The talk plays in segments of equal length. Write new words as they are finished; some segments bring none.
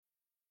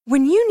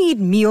When you need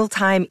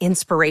mealtime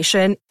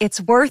inspiration,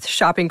 it's worth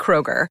shopping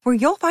Kroger, where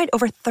you'll find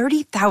over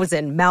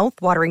 30,000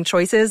 mouth-watering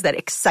choices that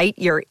excite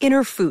your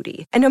inner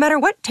foodie. And no matter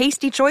what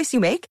tasty choice you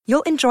make,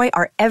 you'll enjoy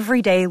our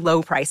everyday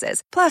low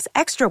prices, plus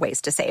extra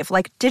ways to save,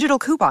 like digital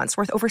coupons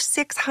worth over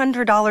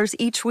 $600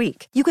 each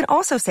week. You can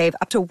also save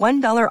up to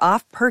 $1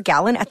 off per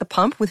gallon at the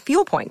pump with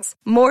fuel points.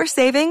 More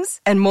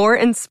savings and more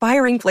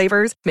inspiring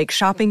flavors make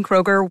shopping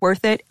Kroger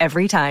worth it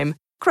every time.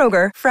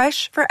 Kroger,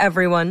 fresh for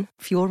everyone.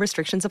 Fuel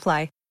restrictions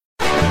apply.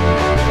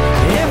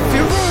 If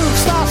your roof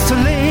starts to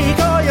leak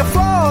or your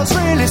floor's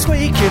really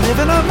squeak, you live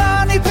in a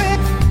money pit.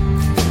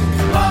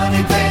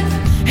 Money pit.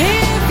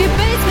 If your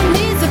basement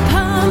needs a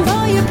pump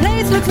or your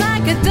place looks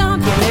like a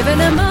dump, you live in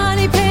a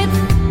money pit.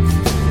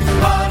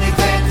 Money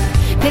pit.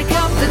 Pick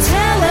up the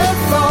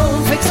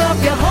telephone, fix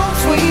up your home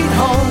sweet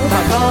home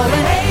by calling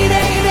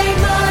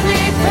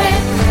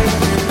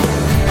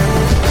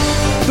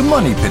 888-MONEY-PIT. The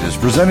Money Pit is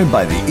presented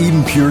by the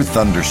Eden Pure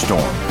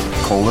Thunderstorm,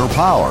 Kohler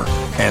Power,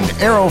 and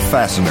Aero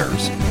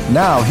Fasteners.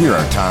 Now, here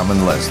are Tom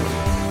and Leslie.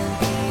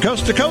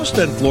 Coast to coast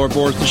and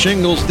floorboards to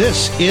shingles,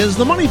 this is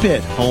the Money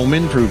Pit Home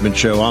Improvement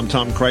Show. I'm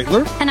Tom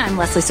Kreitler. And I'm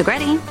Leslie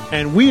Segretti.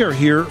 And we are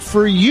here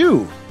for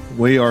you.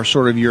 We are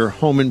sort of your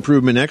home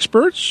improvement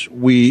experts.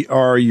 We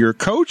are your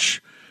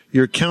coach,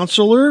 your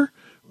counselor.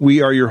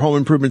 We are your home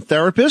improvement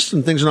therapist,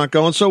 and things are not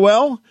going so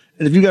well.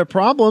 And if you got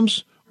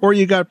problems, or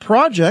you got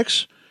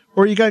projects,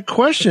 or you got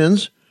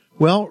questions,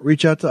 well,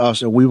 reach out to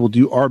us and we will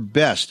do our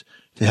best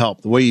to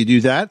help. The way you do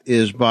that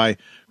is by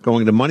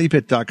going to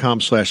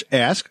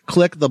moneypit.com/ask,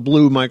 click the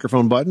blue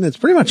microphone button. It's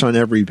pretty much on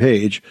every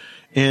page,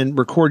 and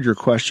record your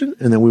question,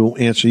 and then we will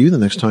answer you the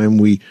next time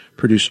we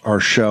produce our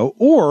show.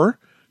 Or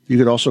you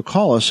could also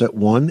call us at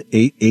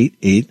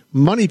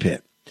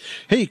 1-888-MONEYPIT.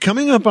 Hey,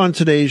 coming up on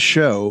today's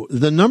show,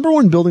 the number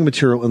one building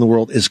material in the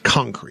world is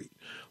concrete.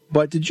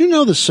 But did you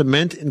know the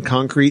cement in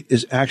concrete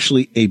is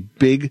actually a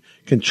big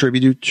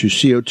contributor to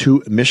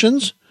CO2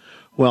 emissions?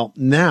 Well,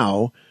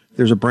 now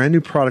there's a brand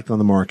new product on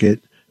the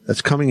market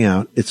that's coming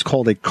out. It's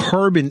called a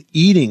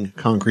carbon-eating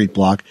concrete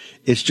block.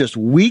 It's just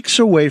weeks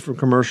away from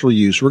commercial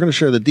use. We're going to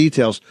share the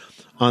details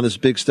on this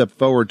big step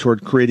forward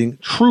toward creating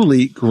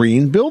truly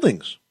green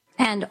buildings.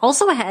 And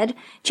also ahead,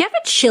 do you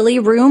have a chilly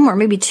room or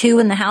maybe two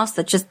in the house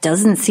that just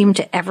doesn't seem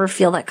to ever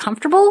feel that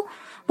comfortable?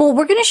 Well,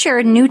 we're going to share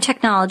a new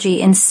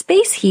technology in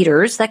space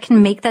heaters that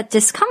can make that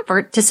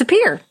discomfort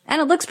disappear.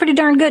 And it looks pretty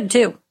darn good,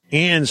 too.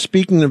 And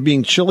speaking of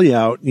being chilly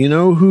out, you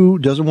know who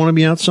doesn't want to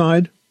be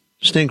outside?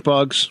 Stink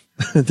bugs.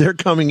 They're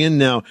coming in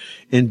now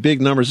in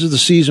big numbers. This is the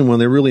season when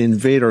they really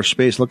invade our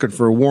space looking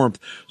for warmth.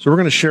 So we're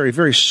going to share a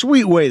very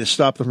sweet way to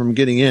stop them from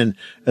getting in,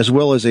 as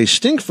well as a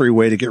stink-free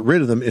way to get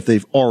rid of them if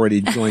they've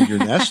already joined your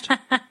nest.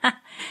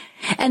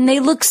 And they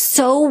look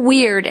so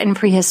weird and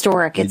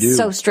prehistoric. It's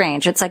so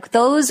strange. It's like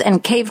those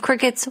and cave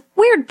crickets,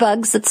 weird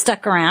bugs that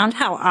stuck around.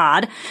 How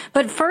odd.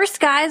 But first,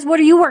 guys, what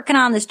are you working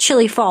on this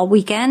chilly fall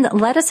weekend?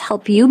 Let us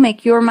help you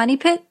make your Money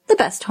Pit the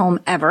best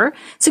home ever.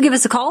 So give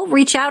us a call,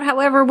 reach out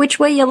however which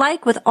way you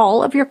like with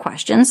all of your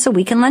questions so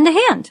we can lend a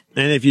hand.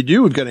 And if you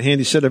do, we've got a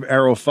handy set of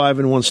Arrow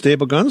 5-in-1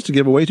 staple guns to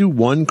give away to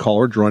one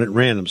caller drawn at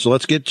random. So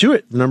let's get to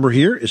it. The number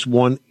here is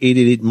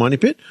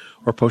 1-888-MONEYPIT,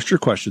 or post your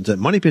questions at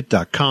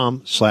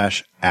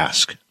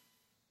moneypit.com/ask.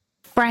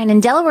 Brian in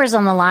Delaware is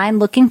on the line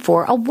looking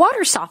for a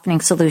water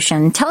softening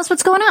solution. Tell us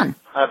what's going on.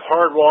 I have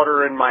hard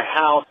water in my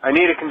house. I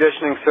need a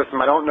conditioning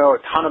system. I don't know a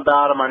ton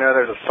about them. I know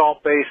there's a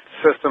salt-based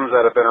systems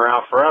that have been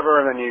around forever,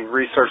 and then you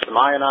research some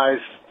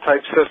ionized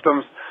type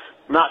systems.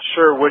 I'm not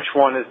sure which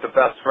one is the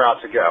best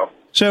route to go.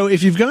 So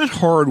if you've got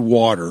hard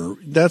water,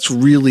 that's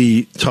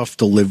really tough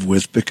to live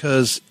with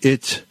because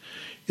it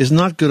is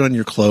not good on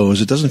your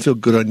clothes. It doesn't feel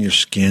good on your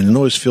skin. It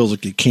always feels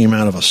like you came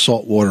out of a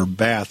saltwater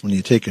bath when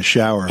you take a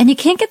shower. And you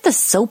can't get the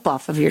soap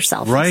off of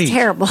yourself. Right. It's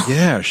terrible.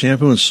 Yeah,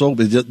 shampoo and soap,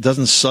 it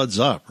doesn't suds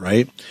up,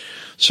 right?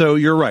 So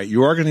you're right.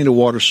 You are going to need a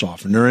water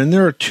softener, and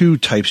there are two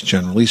types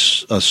generally.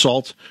 A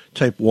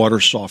salt-type water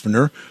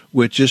softener,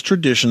 which is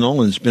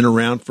traditional, and it's been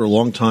around for a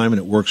long time, and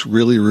it works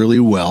really, really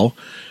well.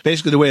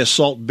 Basically, the way a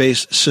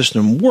salt-based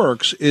system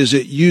works is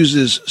it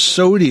uses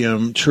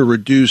sodium to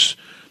reduce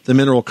the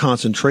mineral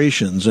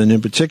concentrations, and in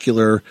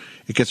particular,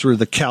 it gets rid of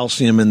the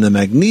calcium and the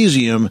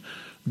magnesium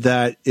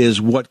that is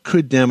what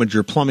could damage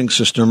your plumbing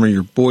system or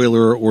your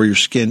boiler or your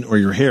skin or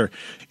your hair.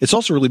 It's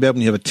also really bad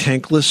when you have a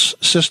tankless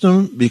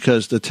system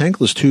because the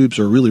tankless tubes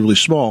are really, really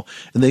small,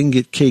 and they can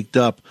get caked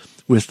up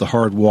with the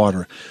hard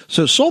water.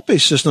 So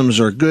salt-based systems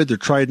are good. They're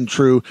tried and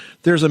true.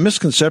 There's a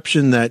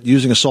misconception that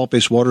using a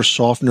salt-based water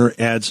softener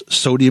adds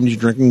sodium to your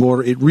drinking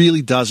water. It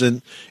really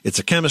doesn't. It's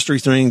a chemistry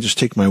thing. Just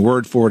take my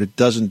word for it. It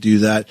doesn't do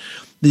that.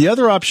 The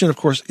other option, of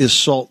course, is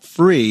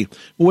salt-free.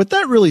 What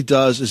that really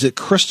does is it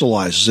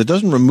crystallizes. It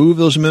doesn't remove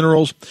those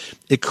minerals.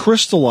 It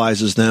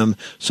crystallizes them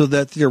so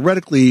that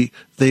theoretically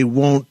they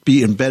won't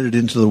be embedded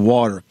into the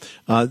water.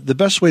 The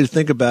best way to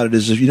think about it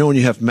is if you know when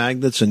you have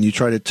magnets and you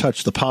try to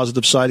touch the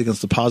positive side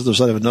against the positive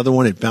side of another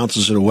one, it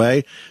bounces it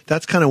away.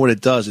 That's kind of what it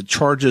does. It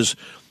charges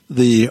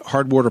the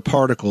hard water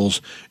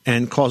particles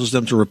and causes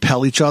them to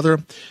repel each other.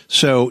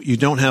 So you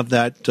don't have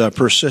that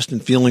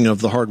persistent feeling of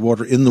the hard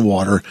water in the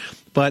water.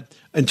 But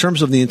in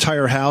terms of the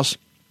entire house,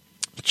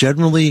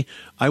 generally,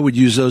 I would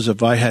use those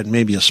if I had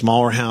maybe a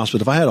smaller house.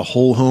 But if I had a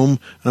whole home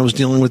and I was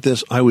dealing with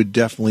this, I would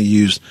definitely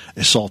use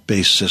a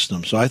salt-based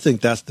system. So I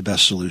think that's the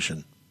best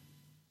solution.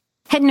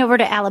 Heading over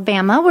to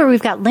Alabama, where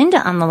we've got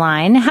Linda on the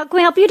line. How can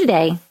we help you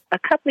today? A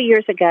couple of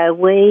years ago,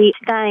 we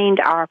stained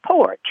our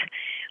porch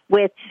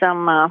with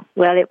some,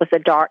 it was a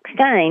dark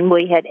stain.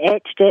 We had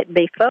etched it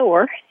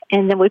before,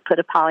 and then we put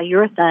a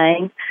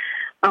polyurethane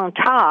on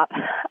top.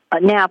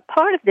 Now,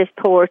 part of this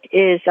porch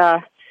is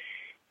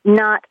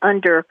not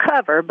under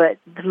cover, but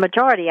the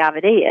majority of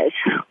it is.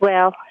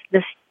 Well,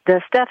 the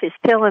stuff is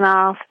peeling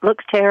off,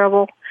 looks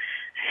terrible.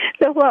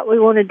 So what we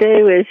want to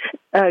do is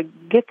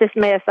get this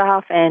mess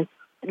off and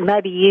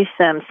maybe use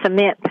some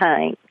cement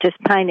paint, just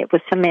paint it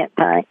with cement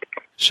paint.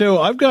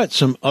 So I've got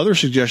some other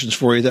suggestions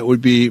for you that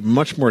would be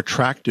much more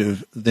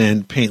attractive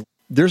than paint.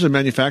 There's a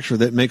manufacturer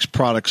that makes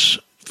products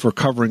for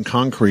covering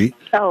concrete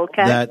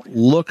that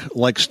look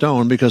like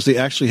stone because they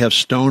actually have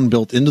stone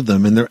built into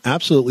them, and they're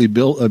absolutely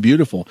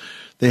beautiful.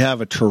 They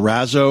have a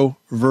terrazzo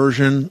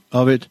version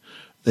of it.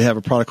 They have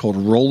a product called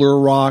Roller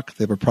Rock.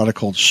 They have a product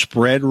called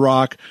Spread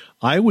Rock.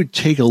 I would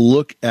take a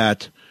look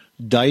at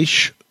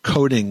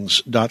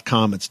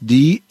DaichCoatings.com. It's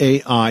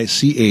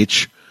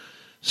DaichCoatings,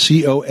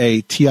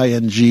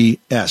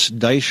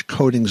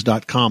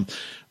 DaichCoatings.com.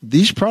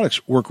 These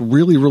products work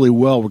really, really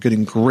well. We're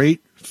getting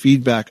great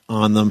feedback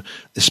on them,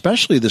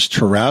 especially this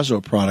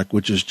terrazzo product,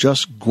 which is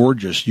just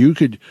gorgeous. You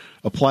could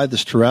apply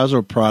this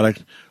terrazzo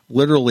product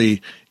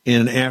literally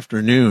in an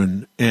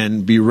afternoon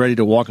and be ready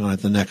to walk on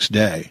it the next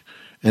day.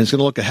 And it's going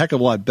to look a heck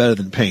of a lot better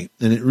than paint,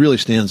 and it really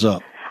stands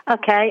up.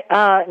 Okay.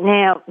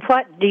 Now,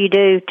 what do you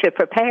do to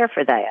prepare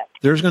for that?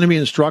 There's going to be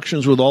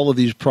instructions with all of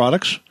these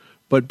products,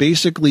 but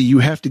basically you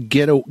have to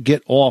get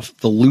off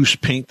the loose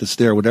paint that's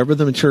there, whatever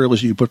the material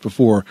is you put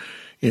before.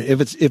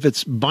 If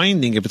it's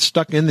binding, if it's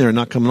stuck in there and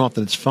not coming off,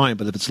 then it's fine.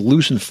 But if it's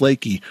loose and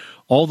flaky,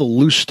 all the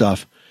loose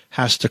stuff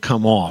has to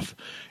come off.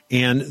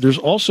 And there's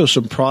also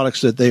some products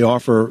that they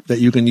offer that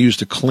you can use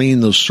to clean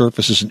those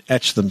surfaces and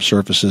etch them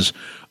surfaces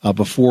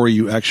before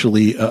you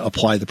actually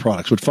apply the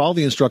products. But follow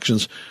the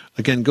instructions.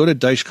 Again, go to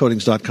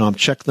DaichCoatings.com.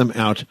 Check them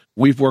out.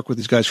 We've worked with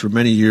these guys for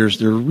many years.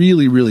 They're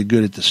really, really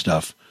good at this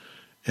stuff.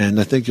 And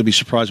I think you'll be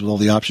surprised with all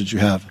the options you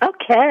have.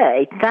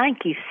 Okay. Thank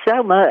you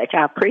so much.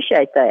 I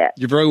appreciate that.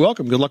 You're very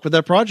welcome. Good luck with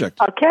that project.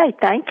 Okay.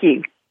 Thank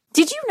you.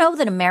 Did you know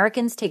that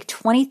Americans take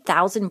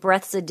 20,000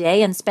 breaths a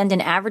day and spend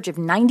an average of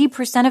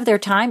 90% of their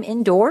time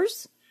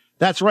indoors?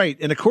 That's right.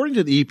 And according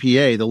to the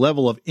EPA, the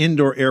level of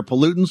indoor air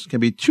pollutants can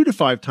be 2 to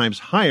 5 times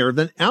higher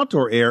than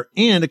outdoor air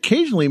and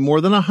occasionally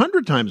more than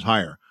 100 times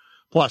higher.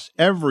 Plus,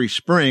 every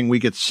spring we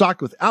get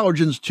socked with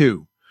allergens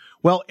too.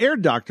 Well, Air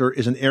Doctor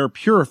is an air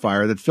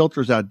purifier that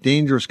filters out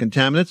dangerous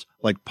contaminants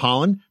like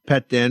pollen,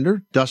 pet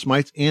dander, dust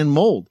mites, and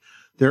mold.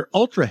 Their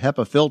Ultra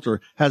HEPA filter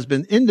has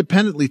been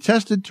independently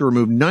tested to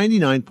remove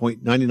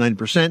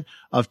 99.99%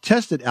 of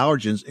tested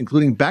allergens,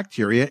 including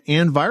bacteria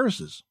and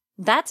viruses.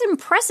 That's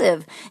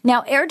impressive.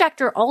 Now, Air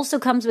Doctor also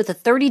comes with a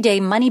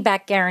 30-day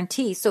money-back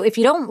guarantee, so if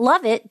you don't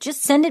love it,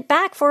 just send it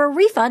back for a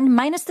refund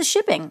minus the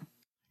shipping.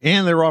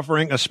 And they're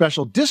offering a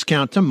special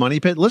discount to Money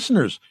Pit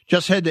listeners.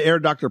 Just head to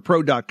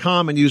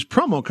airdoctorpro.com and use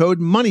promo code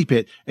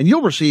MONEYPIT, and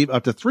you'll receive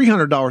up to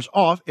 $300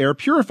 off air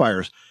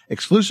purifiers.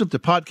 Exclusive to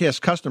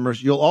podcast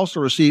customers, you'll also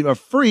receive a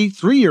free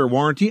 3-year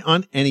warranty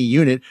on any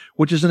unit,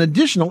 which is an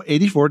additional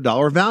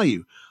 $84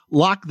 value.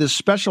 Lock this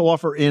special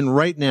offer in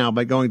right now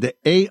by going to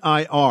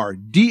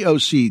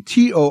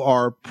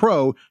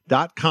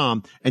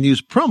airdoctorpro.com and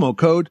use promo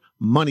code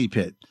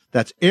MONEYPIT.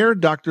 That's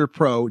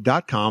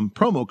airdoctorpro.com,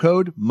 promo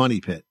code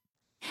MONEYPIT.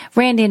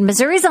 Randy in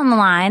Missouri's on the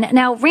line.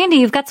 Now, Randy,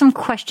 you've got some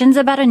questions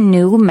about a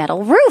new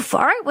metal roof.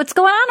 All right, what's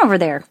going on over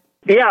there?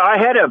 Yeah, I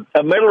had a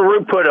metal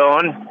roof put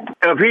on.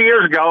 A few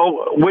years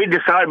ago, my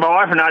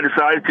wife and I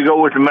decided to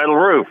go with the metal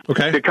roof.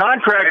 Okay. The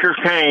contractors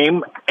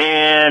came,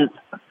 and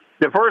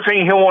the first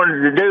thing he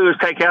wanted to do is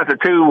take out the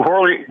 2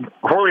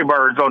 whirly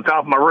birds on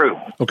top of my roof.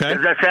 Okay.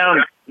 Does that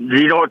sound... Do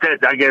you know what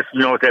that? I guess you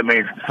know what that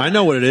means. I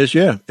know what it is.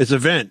 Yeah, it's a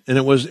vent, and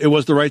it was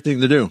the right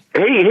thing to do.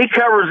 He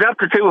covers up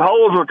the 2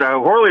 holes with the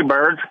whirly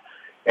birds,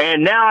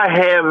 and now I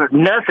have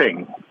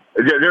nothing.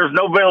 There's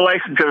no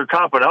ventilation to the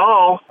top at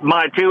all.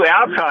 My 2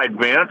 outside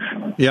vents.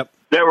 Yep.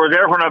 That were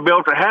there when I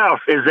built the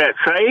house. Is that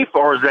safe,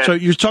 or is that? So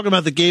you're talking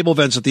about the gable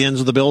vents at the ends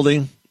of the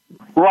building?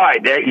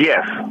 Right.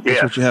 Yes.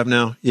 That's what you have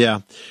now.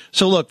 Yeah.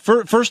 So look,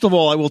 first of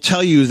all, I will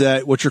tell you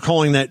that what you're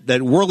calling that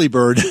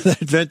whirlybird, that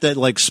vent that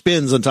like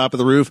spins on top of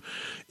the roof,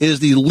 is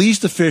the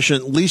least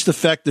efficient, least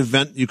effective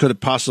vent you could have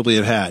possibly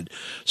have had.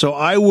 So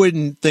I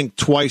wouldn't think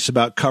twice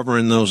about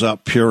covering those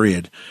up,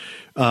 period.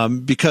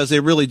 Because they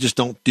really just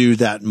don't do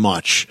that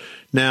much.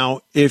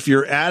 Now, if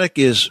your attic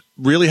is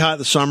really hot in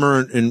the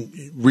summer and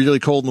really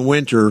cold in the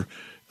winter,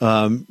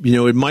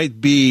 It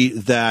might be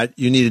that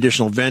you need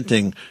additional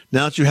venting.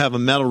 Now that you have a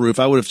metal roof,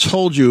 I would have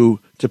told you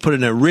to put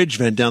in a ridge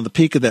vent down the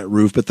peak of that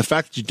roof, but the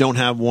fact that you don't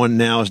have one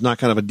now is not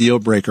kind of a deal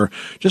breaker.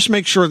 Just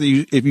make sure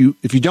that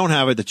if you don't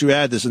have it, that you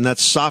add this, and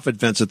that's soffit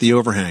vents at the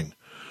overhang,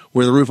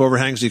 where the roof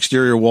overhangs the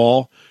exterior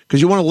wall,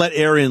 because you want to let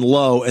air in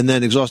low and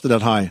then exhaust it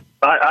out high.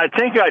 I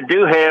think I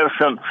do have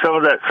some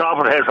of that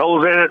soffit has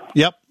holes in it.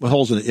 Yep, with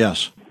holes in it,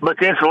 yes. But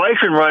the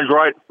insulation runs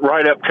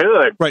right up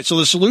to it. Right. So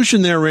the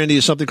solution there, Randy,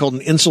 is something called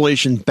an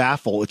insulation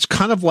baffle. It's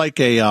kind of like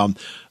a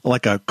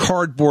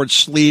cardboard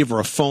sleeve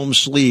or a foam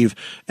sleeve,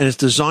 and it's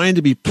designed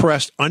to be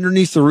pressed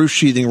underneath the roof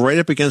sheathing right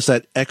up against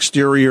that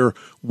exterior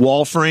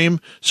wall frame.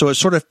 So it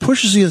sort of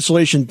pushes the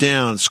insulation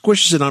down,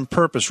 squishes it on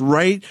purpose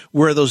right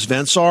where those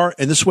vents are,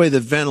 and this way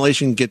the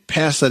ventilation can get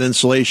past that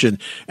insulation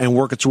and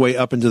work its way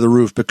up into the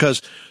roof,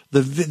 because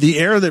the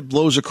air that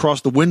blows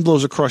across, the wind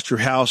blows across your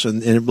house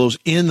and it blows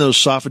in those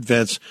soffit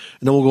vents,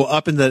 and then we'll go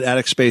up into that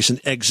attic space and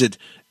exit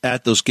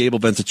at those gable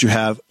vents that you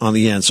have on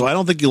the end. So I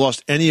don't think you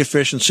lost any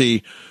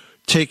efficiency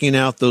taking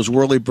out those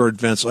Whirlybird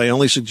vents. I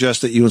only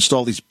suggest that you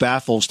install these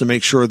baffles to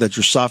make sure that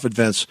your soffit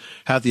vents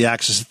have the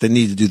access that they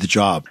need to do the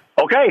job.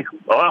 Okay.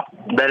 Well,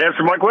 that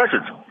answered my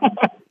questions.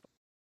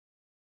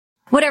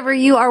 Whatever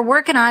you are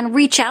working on,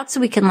 reach out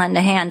so we can lend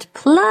a hand.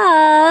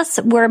 Plus,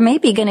 we're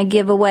maybe going to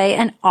give away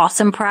an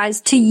awesome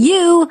prize to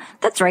you.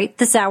 That's right.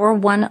 This hour,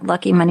 one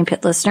lucky Money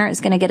Pit listener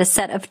is going to get a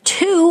set of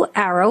 2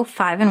 Arrow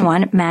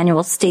 5-in-1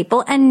 manual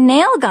staple and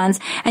nail guns.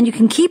 And you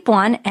can keep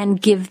one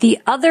and give the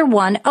other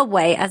one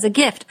away as a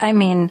gift. I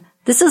mean,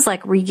 this is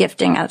like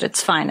regifting at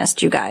its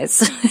finest, you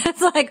guys.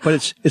 It's like,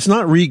 but it's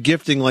not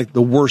regifting like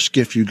the worst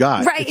gift you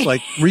got. Right. It's like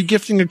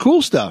regifting the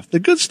cool stuff, the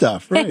good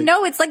stuff. Right.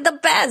 No, it's like the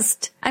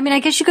best. I mean, I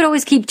guess you could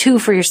always keep 2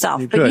 for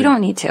yourself, but you don't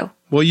need to.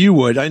 Well, you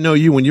would. I know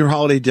you. When you're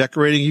holiday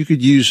decorating, you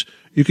could use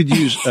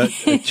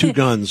 2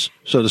 guns,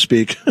 so to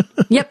speak.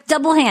 Yep,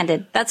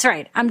 double-handed. That's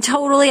right. I'm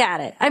totally at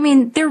it. I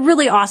mean, they're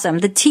really awesome.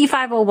 The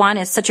T501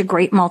 is such a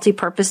great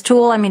multi-purpose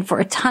tool. I mean, for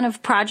a ton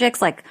of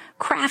projects like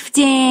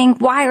crafting,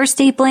 wire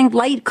stapling,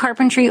 light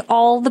carpentry,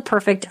 all the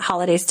perfect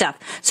holiday stuff.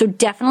 So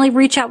definitely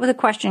reach out with a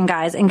question,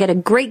 guys, and get a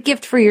great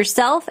gift for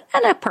yourself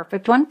and a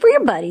perfect one for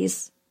your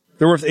buddies.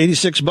 They're worth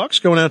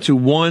 $86, going out to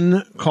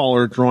one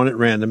caller drawn at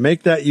random.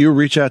 Make that you.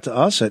 Reach out to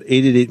us at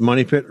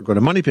 888-MONEYPIT or go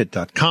to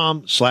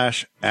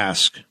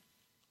moneypit.com/ask.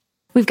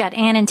 We've got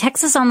Ann in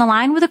Texas on the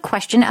line with a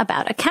question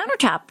about a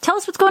countertop. Tell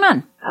us what's going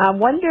on. I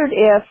wondered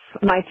if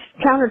my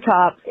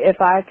countertops, if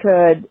I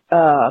could,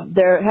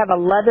 have a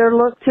leather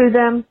look to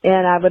them,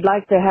 and I would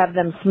like to have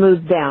them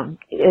smoothed down.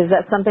 Is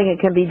that something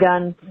that can be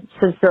done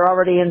since they're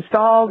already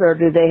installed, or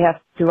do I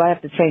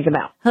have to change them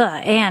out?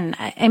 Ann,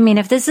 I mean,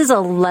 if this is a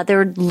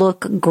leathered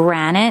look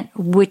granite,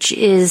 which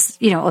is,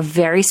 a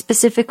very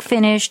specific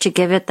finish to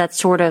give it that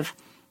sort of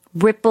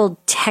rippled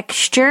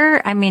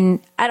texture. I mean,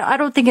 I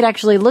don't think it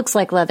actually looks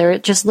like leather.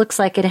 It just looks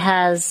like it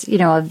has,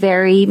 a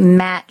very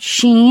matte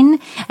sheen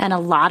and a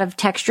lot of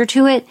texture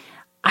to it.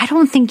 I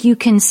don't think you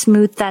can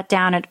smooth that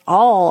down at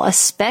all,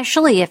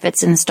 especially if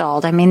it's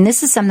installed. I mean,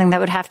 this is something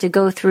that would have to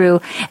go through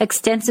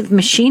extensive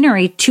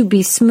machinery to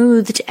be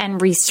smoothed and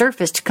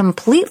resurfaced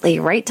completely,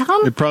 right,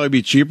 Tom? It'd probably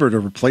be cheaper to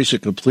replace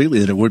it completely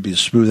than it would be to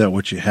smooth out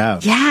what you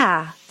have.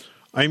 Yeah.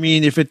 I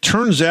mean, if it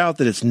turns out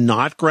that it's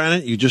not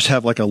granite, you just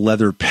have like a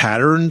leather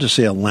pattern to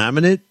say a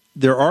laminate,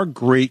 there are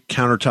great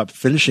countertop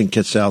finishing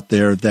kits out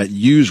there that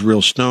use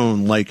real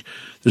stone. Like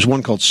there's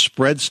one called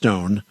Spread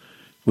Stone,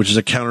 which is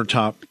a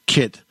countertop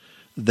kit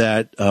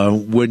that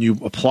when you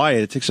apply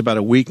it, it takes about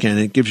a week and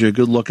it gives you a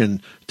good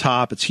looking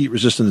top. It's heat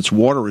resistant, it's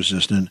water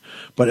resistant.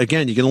 But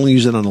again, you can only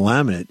use it on a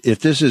laminate. If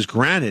this is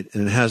granite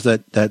and it has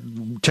that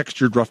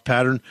textured rough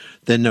pattern,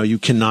 then no, you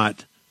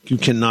cannot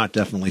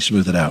definitely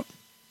smooth it out.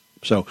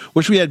 So,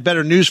 wish we had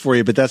better news for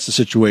you, but that's the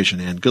situation,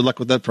 Ann. Good luck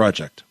with that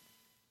project.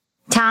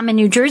 Tom in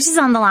New Jersey's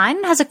on the line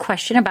and has a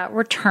question about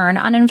return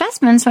on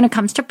investments when it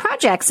comes to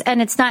projects.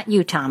 And it's not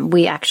you, Tom.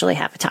 We actually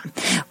have a Tom.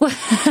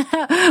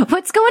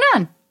 What's going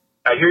on?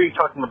 I hear you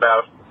talking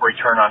about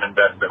return on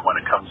investment when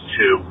it comes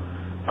to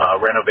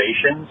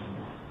renovations.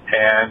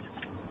 And,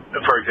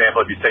 for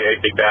example, if you say a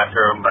big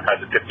bathroom has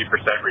a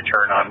 50%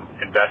 return on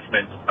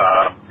investment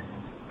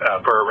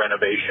for a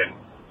renovation,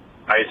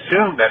 I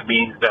assume that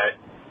means that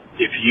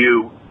if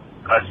you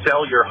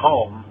sell your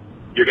home,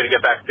 you're going to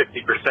get back 50%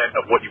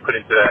 of what you put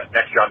into that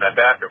extra on that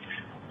bathroom.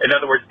 In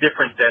other words,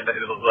 different than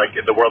like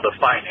in the world of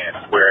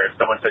finance, where if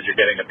someone says you're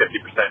getting a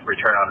 50%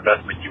 return on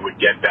investment, you would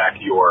get back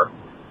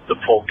the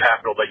full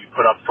capital that you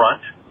put up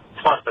front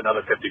plus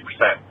another 50%.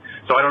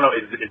 So I don't know,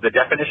 is the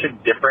definition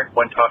different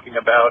when talking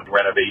about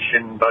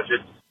renovation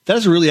budgets?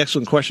 That's a really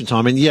excellent question,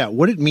 Tom. And yeah,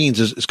 what it means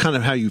is kind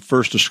of how you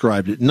first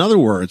described it. In other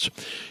words,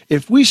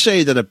 if we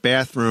say that a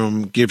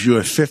bathroom gives you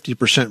a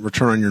 50%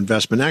 return on your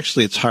investment,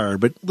 actually it's higher,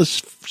 but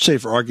let's say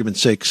for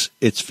argument's sake,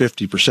 it's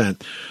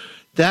 50%.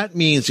 That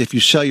means if you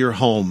sell your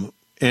home,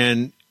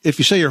 and if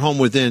you sell your home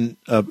within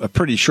a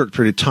pretty short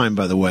period of time,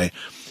 by the way,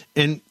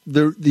 and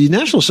the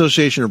National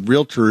Association of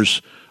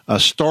Realtors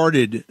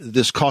started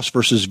this cost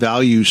versus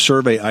value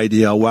survey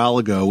idea a while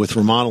ago with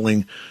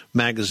Remodeling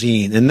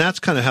Magazine. And that's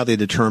kind of how they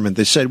determined.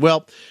 They said,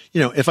 well,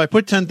 if I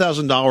put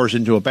 $10,000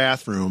 into a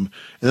bathroom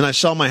and then I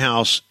sell my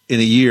house in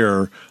a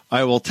year,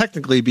 I will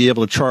technically be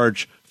able to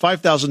charge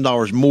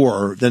 $5,000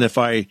 more than if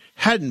I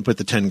hadn't put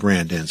the 10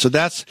 grand in. So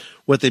that's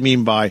what they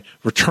mean by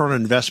return on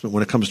investment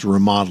when it comes to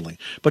remodeling.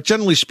 But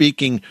generally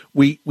speaking,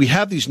 we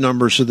have these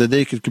numbers so that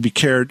they could be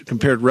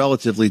compared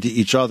relatively to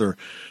each other.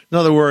 In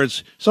other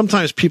words,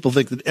 sometimes people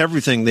think that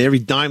every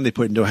dime they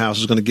put into a house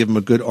is going to give them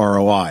a good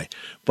ROI.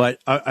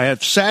 But I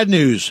have sad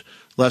news,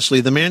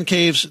 Leslie. The man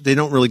caves, they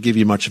don't really give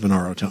you much of an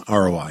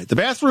ROI. The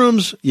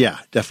bathrooms, yeah,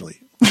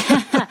 definitely.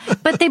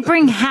 But they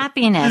bring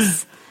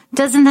happiness.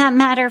 Doesn't that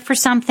matter for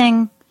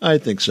something? I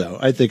think so.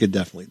 I think it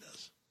definitely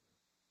does.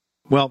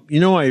 Well,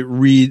 I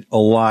read a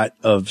lot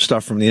of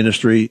stuff from the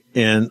industry,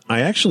 and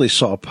I actually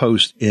saw a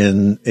post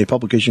in a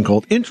publication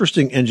called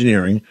Interesting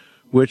Engineering,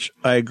 which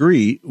I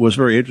agree was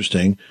very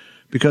interesting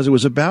because it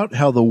was about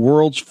how the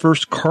world's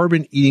first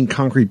carbon-eating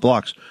concrete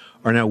blocks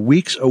are now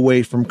weeks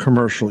away from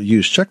commercial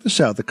use. Check this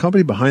out. The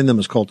company behind them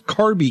is called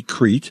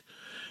Carbicrete,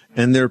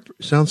 and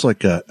sounds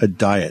like a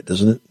diet,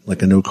 doesn't it?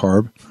 Like a no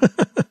carb.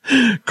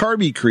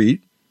 Carbicrete.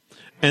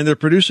 And they're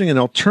producing an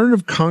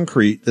alternative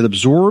concrete that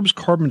absorbs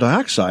carbon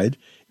dioxide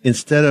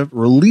instead of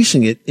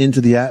releasing it into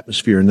the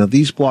atmosphere. Now,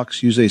 these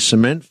blocks use a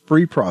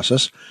cement-free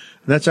process,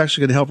 and that's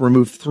actually going to help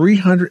remove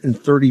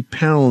 330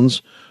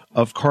 pounds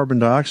of carbon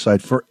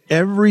dioxide for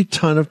every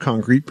ton of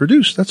concrete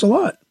produced. That's a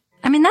lot.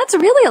 I mean, that's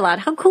really a lot.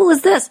 How cool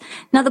is this?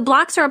 Now, the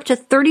blocks are up to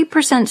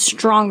 30%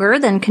 stronger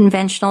than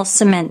conventional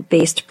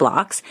cement-based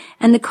blocks,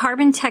 and the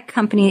Carbon Tech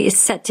company is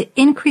set to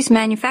increase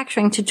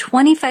manufacturing to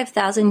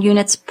 25,000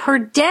 units per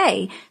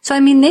day. So, I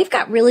mean, they've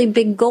got really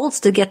big goals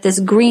to get this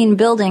green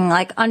building,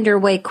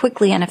 underway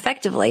quickly and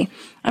effectively.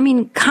 I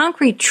mean,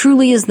 concrete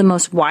truly is the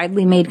most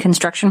widely made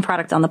construction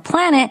product on the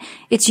planet.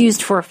 It's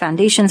used for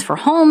foundations for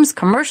homes,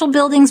 commercial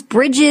buildings,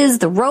 bridges,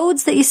 the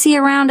roads that you see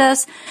around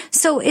us.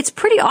 So it's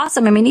pretty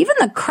awesome. I mean, even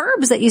the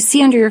curbs that you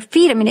see under your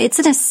feet, it's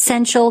an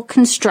essential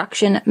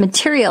construction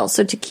material.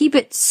 So to keep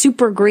it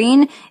super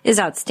green is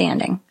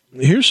outstanding.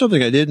 Here's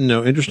something I didn't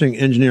know. Interesting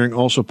Engineering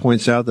also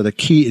points out that a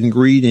key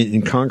ingredient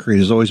in concrete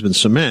has always been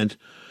cement,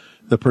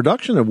 the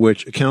production of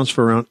which accounts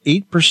for around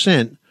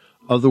 8%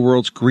 of the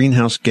world's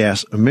greenhouse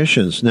gas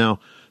emissions. Now,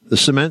 the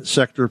cement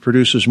sector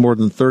produces more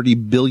than 30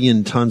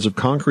 billion tons of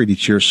concrete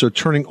each year, so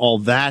turning all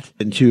that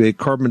into a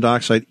carbon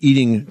dioxide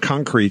eating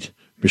concrete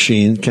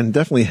machine can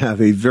definitely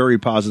have a very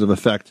positive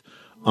effect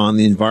on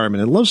the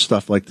environment. I love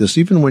stuff like this.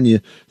 Even when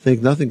you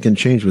think nothing can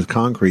change with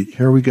concrete,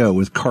 here we go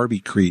with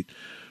Carbicrete,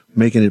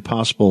 making it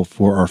possible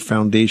for our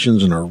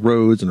foundations and our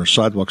roads and our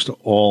sidewalks to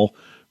all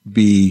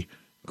be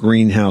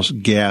greenhouse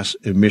gas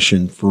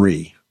emission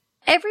free.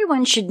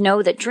 Everyone should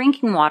know that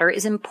drinking water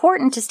is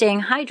important to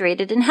staying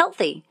hydrated and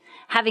healthy.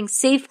 Having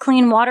safe,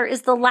 clean water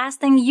is the last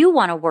thing you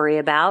want to worry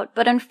about,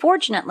 but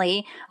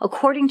unfortunately,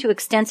 according to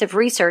extensive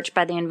research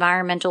by the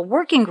Environmental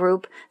Working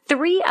Group,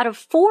 3 out of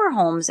 4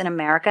 homes in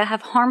America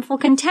have harmful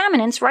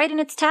contaminants right in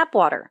its tap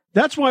water.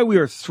 That's why we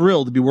are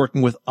thrilled to be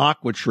working with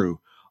AquaTrue.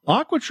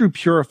 AquaTrue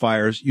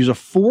purifiers use a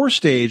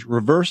 4-stage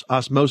reverse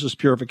osmosis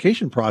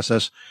purification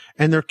process,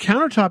 and their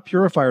countertop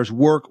purifiers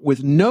work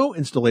with no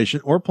installation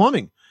or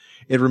plumbing.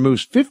 It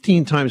removes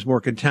 15 times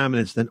more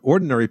contaminants than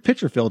ordinary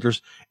pitcher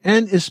filters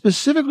and is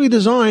specifically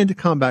designed to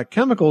combat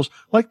chemicals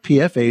like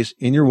PFAS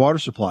in your water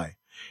supply.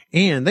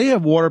 And they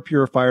have water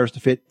purifiers to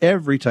fit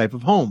every type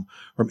of home,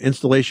 from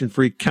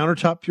installation-free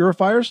countertop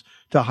purifiers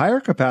to higher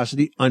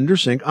capacity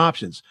under-sink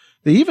options.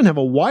 They even have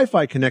a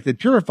Wi-Fi connected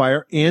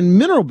purifier and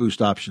mineral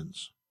boost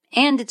options.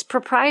 And its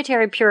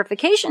proprietary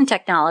purification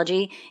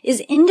technology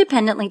is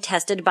independently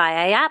tested by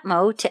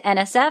IAPMO to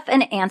NSF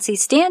and ANSI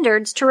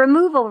standards to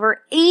remove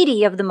over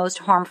 80 of the most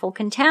harmful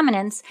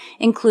contaminants,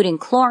 including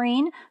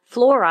chlorine,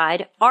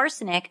 fluoride,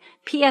 arsenic,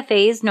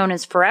 PFAS known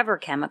as forever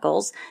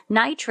chemicals,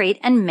 nitrate,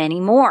 and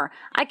many more.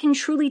 I can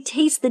truly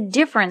taste the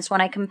difference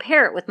when I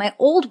compare it with my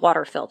old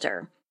water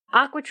filter.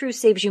 AquaTrue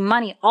saves you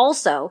money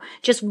also.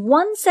 Just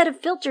one set of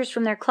filters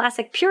from their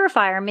classic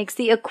purifier makes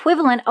the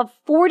equivalent of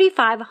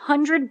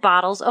 4,500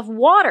 bottles of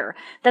water.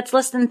 That's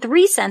less than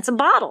 3 cents a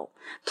bottle.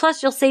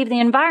 Plus, you'll save the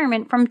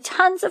environment from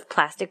tons of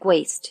plastic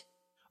waste.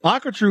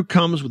 AquaTrue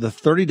comes with a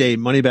 30-day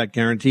money-back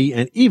guarantee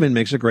and even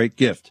makes a great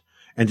gift.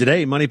 And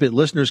today, Money Pit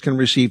listeners can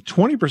receive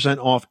 20%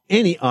 off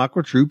any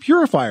AquaTrue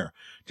purifier.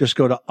 Just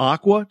go to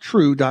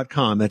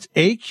aquatrue.com. That's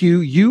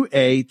AQUATRU.com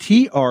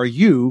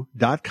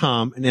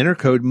and enter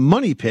code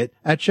MONEYPIT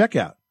at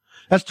checkout.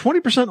 That's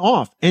 20%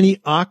 off any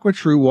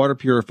AquaTrue water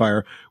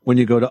purifier when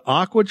you go to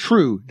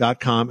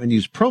aquatrue.com and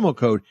use promo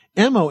code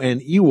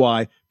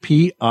MONEYPIT.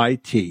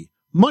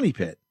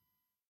 MONEYPIT.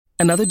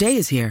 Another day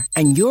is here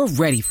and you're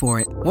ready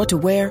for it. What to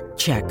wear?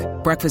 Check.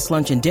 Breakfast,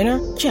 lunch, and dinner?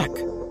 Check.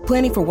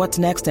 Planning for what's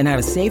next and how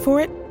to save for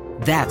it?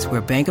 That's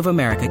where Bank of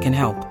America can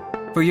help.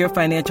 For your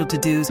financial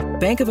to-dos,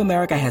 Bank of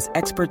America has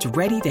experts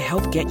ready to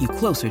help get you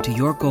closer to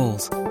your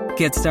goals.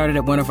 Get started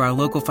at one of our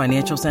local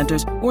financial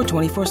centers or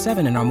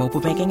 24/7 in our mobile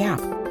banking app.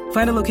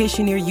 Find a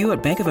location near you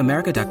at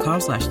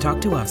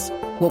bankofamerica.com/talktous.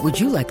 What would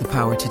you like the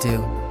power to do?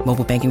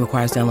 Mobile banking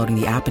requires downloading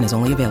the app and is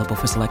only available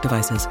for select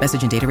devices.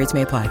 Message and data rates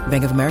may apply.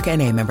 Bank of America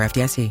N.A., member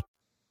FDIC.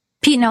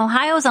 Pete in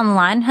Ohio is on the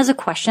line, has a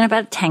question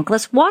about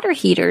tankless water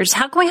heaters.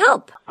 How can we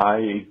help?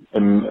 I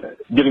am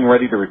getting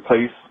ready to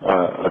replace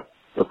a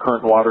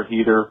current water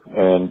heater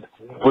and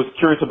was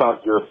curious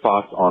about your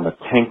thoughts on a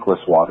tankless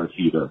water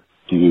heater.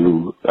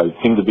 I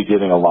seem to be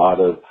getting a lot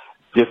of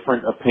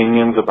different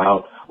opinions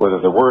about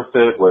whether they're worth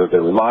it, whether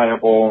they're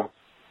reliable,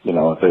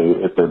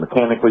 if they're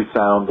mechanically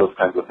sound, those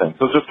kinds of things.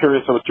 So just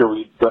curious what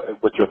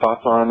your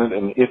thoughts are on it,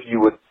 and if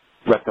you would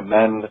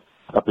recommend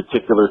a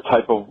particular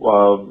type of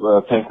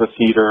tankless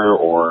heater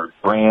or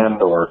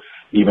brand, or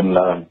even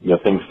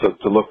things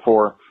to look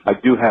for. I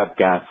do have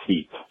gas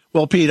heat.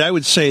 Well, Pete, I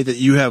would say that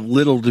you have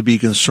little to be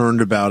concerned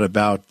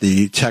about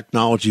the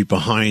technology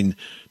behind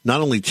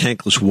not only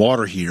tankless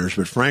water heaters,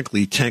 but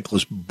frankly,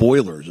 tankless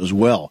boilers as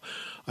well.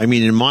 I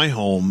mean, in my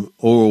home,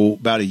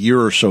 about a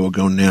year or so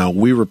ago now,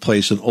 we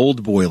replaced an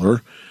old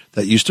boiler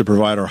that used to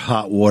provide our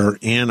hot water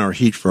and our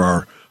heat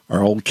for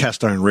our old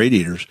cast iron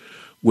radiators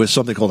with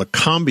something called a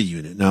combi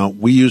unit. Now,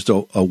 we used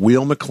a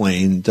Weil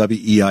McLean,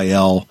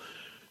 WEIL-McLean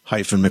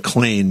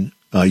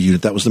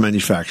unit. That was the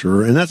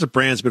manufacturer. And that's a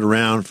brand that's been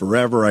around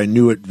forever. I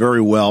knew it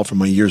very well from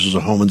my years as a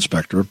home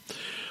inspector.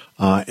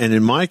 And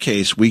in my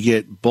case, we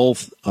get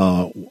both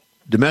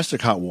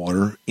domestic hot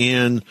water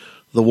and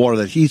the water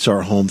that heats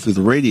our home through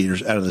the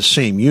radiators out of the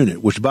same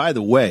unit, which, by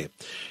the way,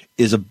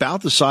 is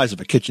about the size of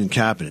a kitchen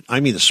cabinet.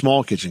 I mean, a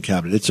small kitchen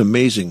cabinet. It's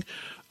amazing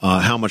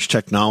how much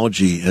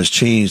technology has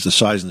changed the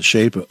size and the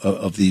shape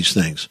of these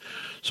things.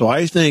 So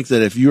I think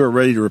that if you are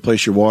ready to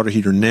replace your water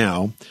heater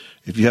now,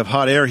 if you have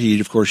hot air heat,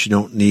 of course, you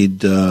don't need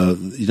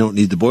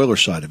the boiler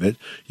side of it.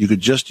 You could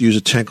just use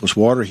a tankless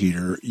water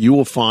heater. You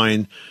will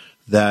find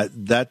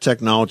that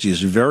technology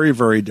is very,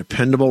 very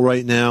dependable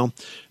right now.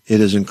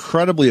 It is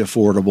incredibly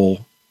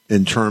affordable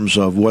in terms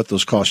of what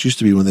those costs used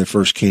to be when they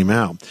first came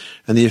out.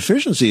 And the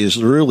efficiency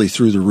is really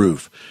through the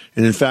roof.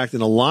 And in fact, in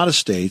a lot of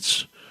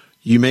states,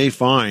 you may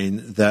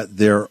find that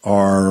there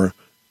are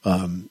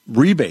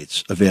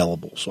rebates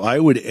available. So I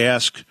would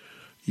ask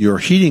your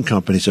heating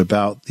companies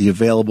about the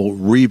available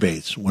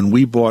rebates. When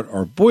we bought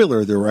our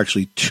boiler, there were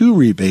actually 2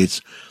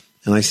 rebates,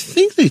 and I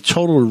think they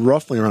totaled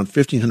roughly around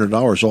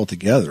 $1,500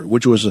 altogether,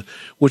 which was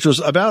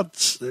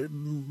about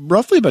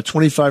roughly about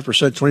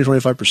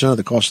 25% of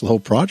the cost of the whole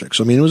project.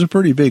 So I mean, it was a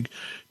pretty big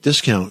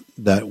discount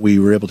that we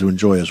were able to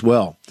enjoy as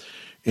well.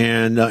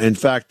 And in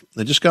fact,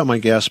 I just got my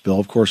gas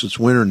bill. Of course, it's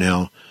winter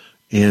now,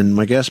 and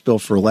my gas bill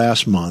for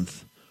last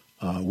month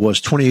was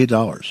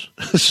 $28.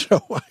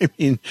 So I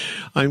mean,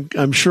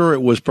 I'm sure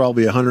it was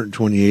probably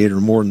 $128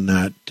 or more than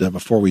that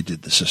before we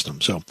did the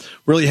system. So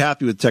really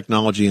happy with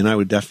technology, and I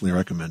would definitely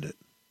recommend it.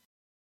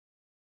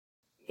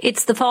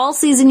 It's the fall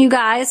season, you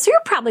guys, so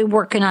you're probably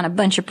working on a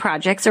bunch of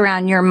projects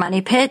around your money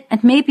pit,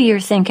 and maybe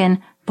you're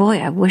thinking, boy,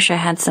 I wish I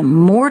had some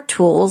more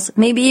tools,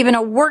 maybe even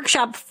a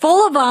workshop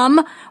full of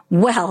them.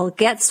 Well,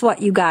 guess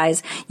what, you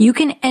guys? You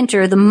can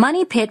enter the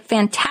Money Pit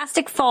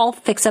Fantastic Fall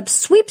Fix-Up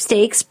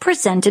Sweepstakes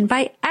presented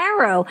by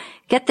Arrow.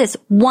 Get this,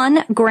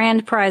 one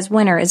grand prize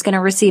winner is going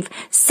to receive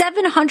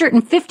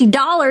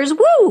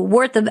 $750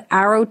 worth of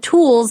Arrow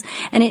tools,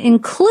 and it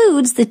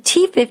includes the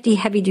T50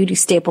 heavy-duty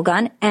staple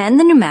gun and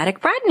the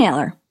pneumatic brad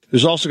nailer.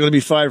 There's also going to be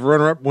 5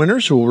 runner-up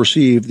winners who will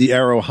receive the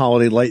Arrow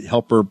Holiday Light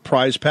Helper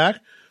prize pack.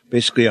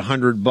 Basically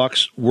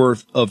 $100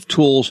 worth of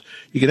tools.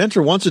 You can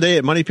enter once a day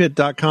at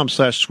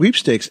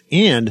moneypit.com/sweepstakes,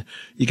 and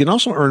you can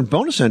also earn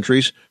bonus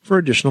entries for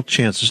additional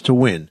chances to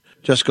win.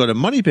 Just go to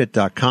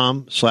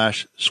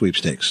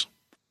moneypit.com/sweepstakes.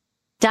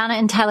 Donna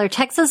in Tyler,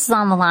 Texas is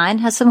on the line,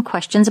 has some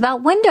questions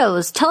about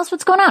windows. Tell us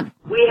what's going on.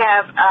 We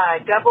have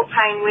double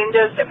pane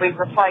windows that we've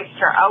replaced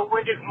our old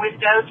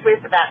windows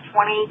with about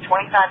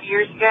 20-25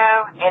 years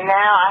ago, and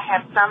now I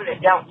have some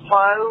that don't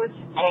close,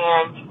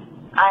 and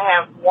I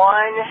have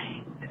one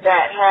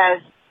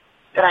that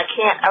I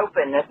can't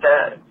open, that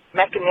the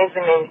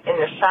mechanism in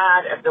the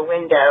side of the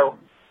window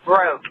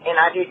broke, and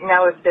I didn't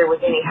know if there was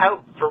any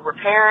hope for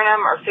repairing them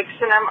or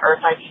fixing them, or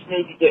if I just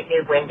need to get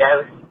new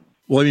windows.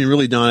 Well, I mean,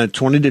 really, Donna,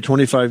 20 to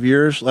 25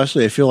 years,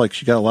 Leslie, I feel like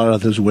she got a lot out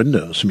of those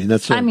windows. I mean,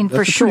 that's a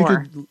pretty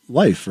good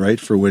life,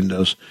 right, for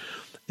windows.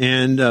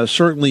 And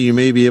certainly you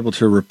may be able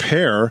to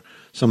repair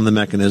some of the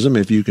mechanism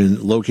if you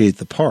can locate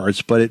the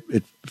parts, but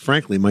it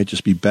frankly might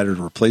just be better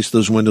to replace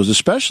those windows,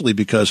 especially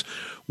because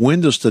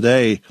windows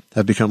today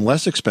have become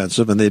less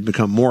expensive and they've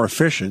become more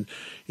efficient.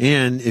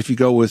 And if you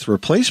go with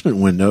replacement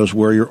windows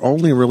where you're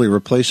only really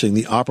replacing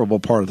the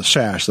operable part of the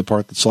sash, the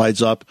part that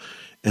slides up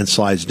and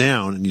slides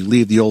down, and you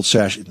leave the old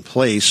sash in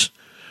place,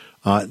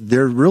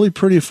 they're really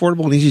pretty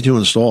affordable and easy to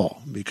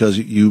install because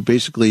you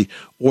basically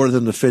order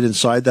them to fit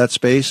inside that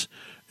space,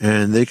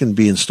 and they can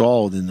be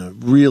installed in a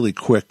really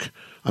quick.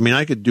 I mean,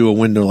 I could do a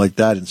window like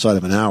that inside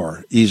of an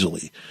hour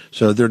easily.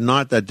 So they're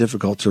not that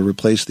difficult to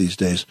replace these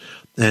days.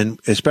 And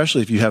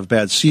especially if you have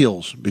bad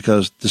seals,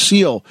 because the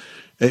seal,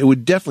 it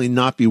would definitely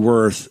not be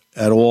worth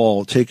at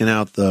all taking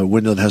out the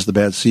window that has the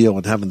bad seal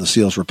and having the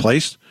seals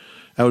replaced.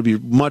 That would be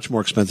much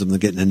more expensive than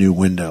getting a new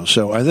window.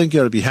 So I think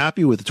you ought to be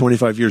happy with the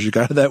 25 years you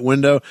got of that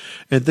window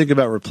and think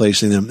about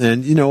replacing them.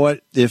 And you know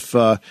what?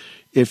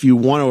 If you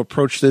want to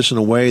approach this in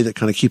a way that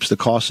kind of keeps the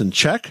costs in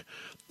check,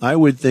 I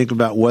would think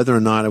about whether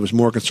or not I was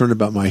more concerned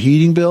about my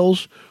heating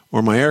bills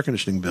or my air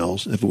conditioning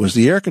bills. If it was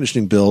the air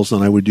conditioning bills,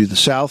 then I would do the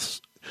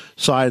south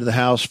side of the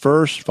house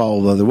first,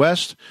 followed by the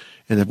west.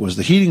 And if it was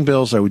the heating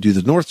bills, I would do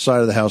the north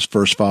side of the house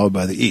first, followed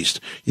by the east.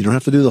 You don't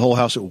have to do the whole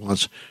house at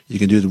once. You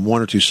can do the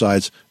one or two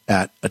sides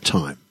at a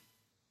time.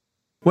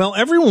 Well,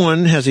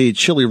 everyone has a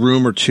chilly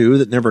room or two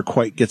that never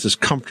quite gets as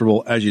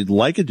comfortable as you'd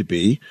like it to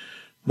be.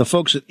 The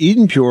folks at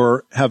Eden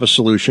Pure have a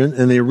solution,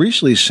 and they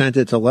recently sent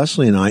it to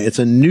Leslie and I. It's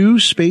a new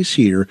space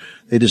heater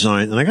they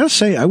designed, and I got to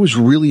say, I was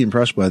really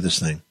impressed by this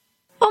thing.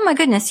 Oh my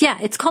goodness, yeah.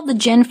 It's called the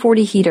Gen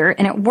 40 heater,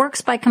 and it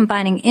works by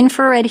combining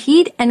infrared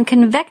heat and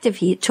convective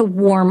heat to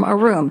warm a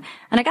room.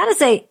 And I gotta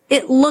say,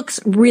 it looks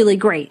really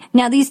great.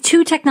 Now, these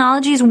two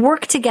technologies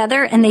work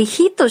together, and they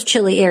heat those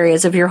chilly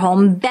areas of your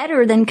home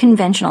better than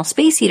conventional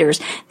space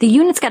heaters. The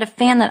unit's got a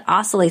fan that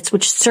oscillates,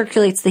 which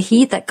circulates the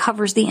heat that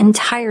covers the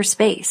entire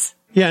space.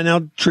 Yeah,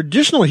 now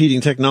traditional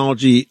heating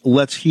technology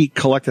lets heat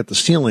collect at the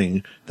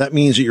ceiling. That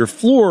means that your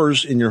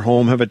floors in your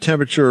home have a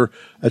temperature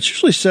that's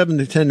usually 7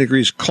 to 10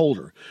 degrees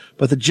colder.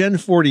 But the Gen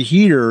 40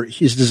 heater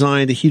is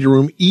designed to heat a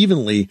room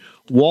evenly,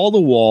 wall to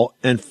wall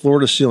and floor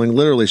to ceiling,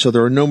 literally, so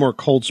there are no more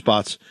cold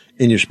spots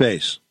in your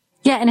space.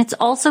 Yeah, and it's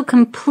also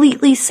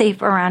completely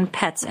safe around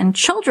pets and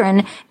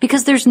children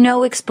because there's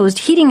no exposed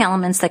heating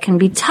elements that can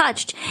be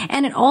touched,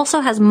 and it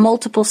also has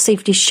multiple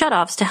safety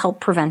shutoffs to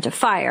help prevent a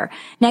fire.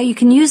 Now, you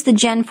can use the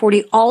Gen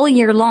 40 all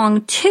year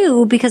long,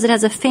 too, because it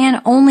has a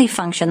fan-only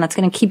function that's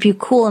going to keep you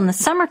cool in the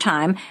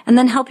summertime and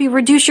then help you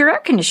reduce your air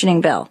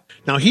conditioning bill.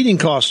 Now, heating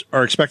costs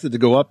are expected to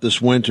go up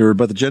this winter,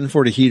 but the Gen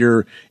 40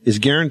 heater is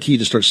guaranteed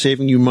to start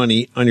saving you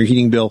money on your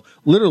heating bill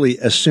literally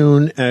as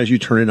soon as you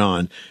turn it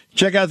on.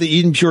 Check out the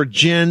Eden Pure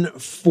Gen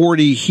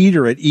 40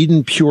 heater at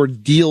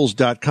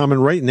EdenPureDeals.com.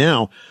 And right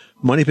now,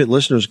 Money Pit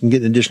listeners can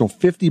get an additional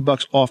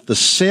 $50 off the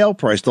sale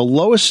price, the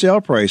lowest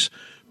sale price,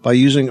 by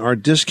using our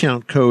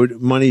discount code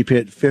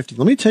MoneyPit50.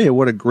 Let me tell you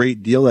what a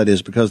great deal that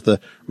is, because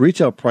the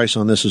retail price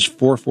on this is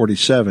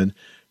 $447.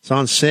 It's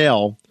on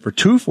sale for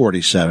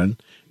 $247,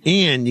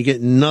 and you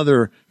get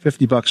another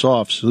 $50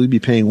 off, so you'll be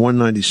paying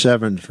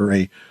 $197 for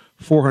a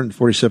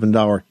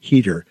 $447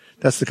 heater.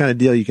 That's the kind of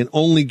deal you can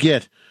only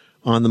get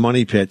on the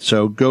Money Pit.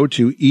 So go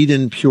to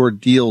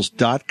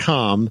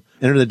EdenPureDeals.com,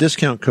 enter the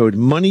discount code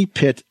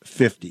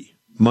MoneyPit50.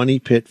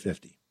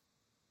 MoneyPit50.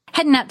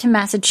 Heading out to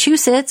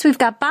Massachusetts, we've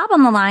got Bob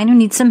on the line who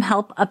needs some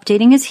help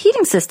updating his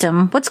heating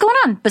system. What's going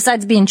on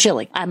besides being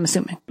chilly, I'm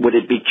assuming? Would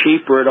it be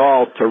cheaper at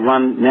all to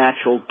run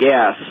natural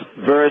gas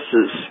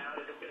versus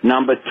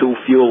number 2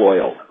 fuel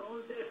oil?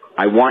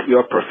 I want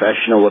your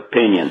professional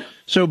opinion.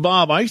 So,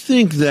 Bob, I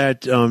think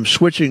that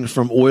switching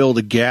from oil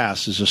to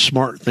gas is a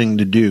smart thing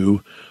to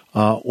do.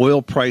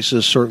 Oil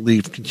prices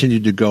certainly continue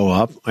to go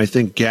up. I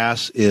think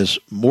gas is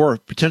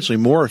potentially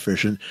more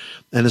efficient,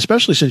 and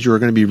especially since you're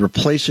going to be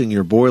replacing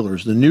your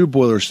boilers. The new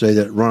boilers today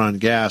that run on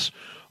gas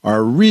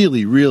are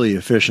really, really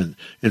efficient.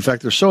 In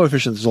fact, they're so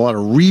efficient, there's a lot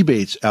of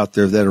rebates out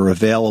there that are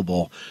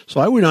available. So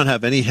I would not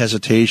have any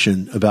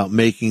hesitation about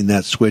making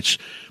that switch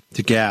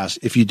to gas.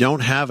 If you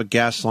don't have a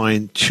gas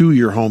line to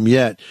your home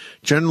yet,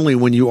 generally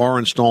when you are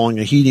installing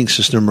a heating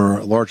system or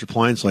a large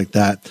appliance like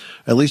that,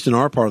 at least in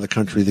our part of the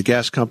country, the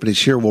gas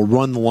companies here will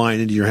run the line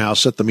into your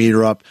house, set the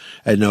meter up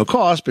at no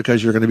cost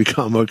because you're going to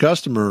become a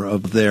customer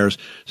of theirs.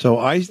 So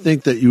I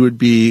think that you would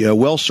be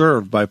well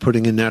served by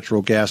putting in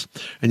natural gas.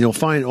 And you'll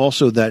find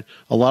also that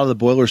a lot of the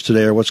boilers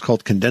today are what's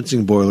called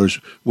condensing boilers,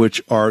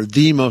 which are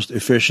the most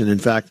efficient. In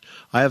fact,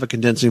 I have a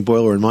condensing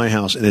boiler in my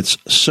house, and it's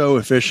so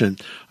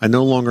efficient. I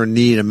no longer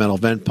need a metal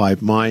vent pipe.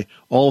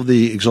 All of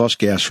the exhaust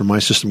gas from my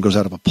system goes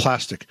out of a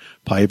plastic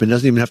pipe and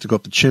doesn't even have to go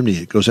up the chimney.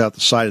 It goes out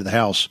the side of the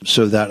house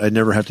so that I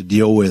never have to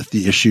deal with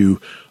the issue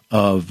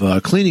of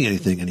cleaning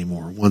anything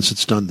anymore once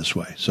it's done this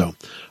way. So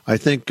I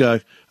think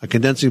a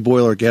condensing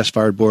boiler,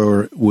 gas-fired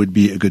boiler would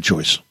be a good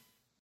choice.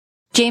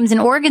 James in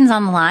Oregon's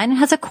on the line and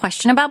has a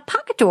question about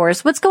pocket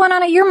doors. What's going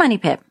on at your Money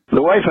Pit?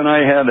 The wife and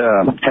I had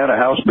a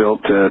house built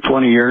 20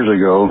 years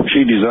ago.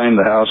 She designed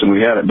the house, and we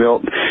had it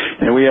built.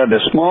 And we had a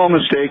small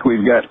mistake.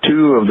 We've got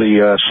 2 of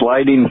the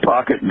sliding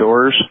pocket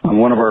doors on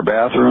one of our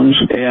bathrooms,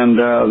 and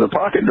the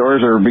pocket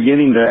doors are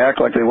beginning to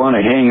act like they want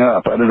to hang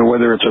up. I don't know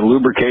whether it's a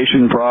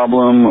lubrication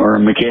problem or a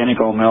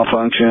mechanical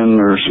malfunction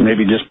or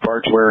maybe just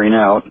parts wearing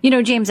out. You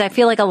know, James, I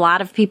feel like a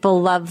lot of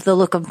people love the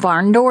look of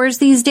barn doors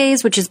these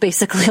days, which is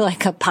basically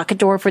like a pocket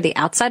door for the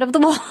outside of the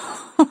wall.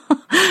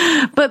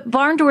 But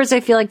barn doors, I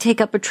feel like,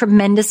 take up a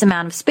tremendous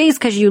amount of space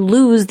because you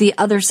lose the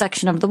other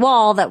section of the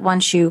wall that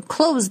once you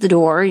close the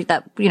door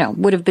that,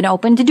 would have been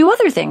open to do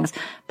other things.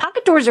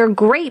 Pocket doors are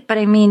great, but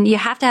I mean, you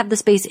have to have the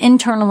space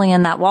internally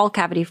in that wall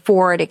cavity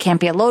for it. It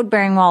can't be a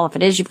load-bearing wall. If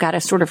it is, you've got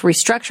to sort of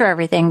restructure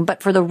everything.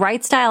 But for the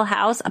right style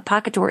house, a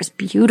pocket door is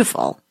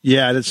beautiful.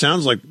 Yeah, and it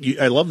sounds like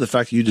I love the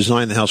fact that you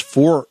designed the house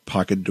for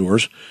pocket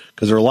doors,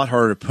 because they're a lot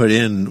harder to put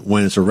in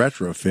when it's a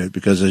retrofit,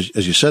 because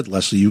as you said,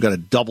 Leslie, you got to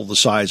double the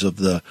size of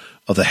the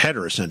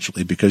header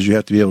essentially, because you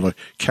have to be able to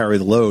carry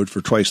the load for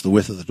twice the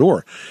width of the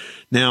door.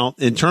 Now,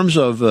 in terms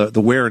of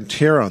the wear and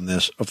tear on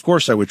this, of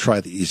course, I would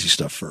try the easy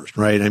stuff first,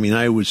 right? I mean,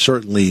 I would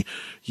certainly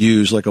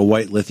use like a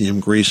white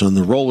lithium grease on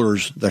the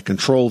rollers that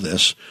control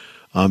this,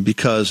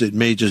 because it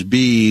may just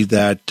be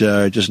that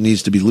it just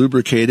needs to be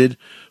lubricated.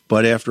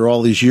 But after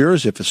all these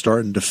years, if it's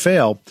starting to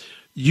fail,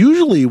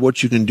 usually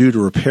what you can do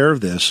to repair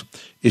this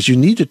is you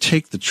need to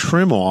take the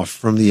trim off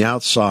from the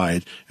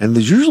outside. And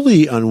there's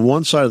usually on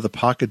one side of the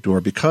pocket door,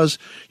 because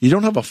you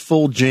don't have a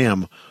full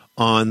jamb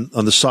on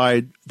the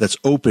side that's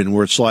open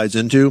where it slides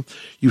into,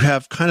 you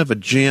have kind of a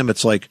jam.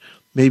 It's like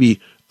maybe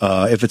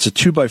if it's a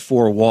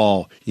 2x4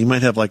 wall, you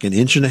might have like an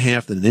inch and a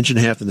half, then an inch and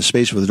a half in the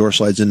space where the door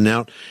slides in and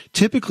out.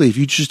 Typically, if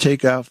you just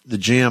take out the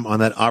jam on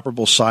that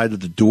operable side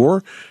of the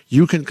door,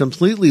 you can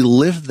completely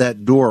lift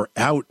that door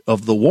out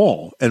of the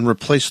wall and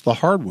replace the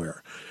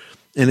hardware.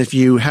 And if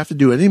you have to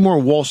do any more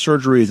wall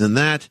surgery than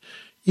that,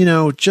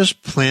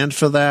 just plan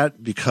for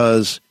that,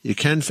 because you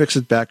can fix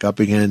it back up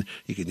again.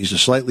 You can use a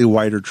slightly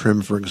wider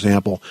trim, for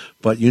example,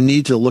 but you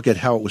need to look at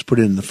how it was put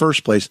in the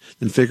first place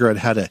and figure out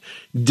how to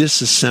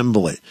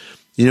disassemble it.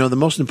 The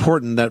most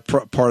important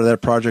part of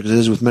that project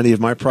is with many of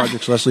my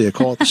projects, Leslie, I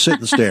call it the sit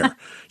and stare.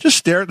 Just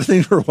stare at the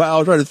thing for a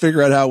while, try to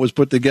figure out how it was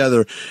put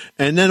together.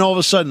 And then all of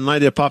a sudden, an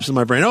idea pops in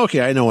my brain.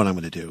 Okay, I know what I'm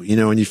going to do,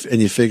 and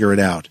you figure it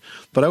out.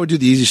 But I would do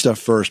the easy stuff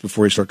first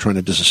before you start trying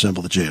to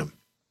disassemble the jam.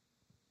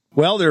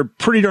 Well, they're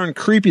pretty darn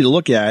creepy to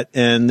look at,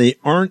 and they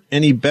aren't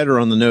any better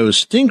on the nose.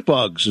 Stink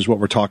bugs is what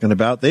we're talking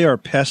about. They are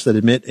pests that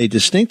emit a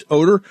distinct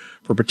odor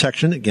for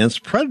protection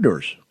against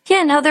predators.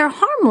 Yeah, now they're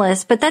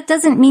harmless, but that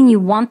doesn't mean you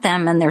want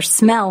them and their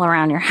smell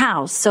around your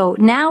house. So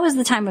now is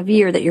the time of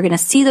year that you're going to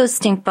see those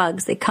stink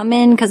bugs. They come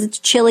in because it's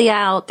chilly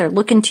out. They're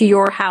looking to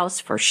your house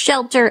for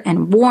shelter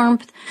and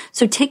warmth.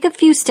 So take a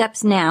few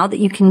steps now that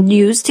you can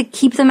use to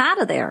keep them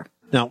out of there.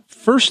 Now,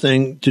 first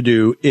thing to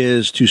do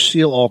is to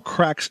seal all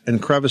cracks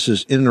and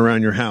crevices in and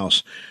around your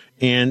house.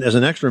 And as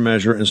an extra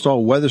measure,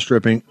 install weather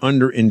stripping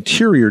under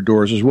interior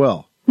doors as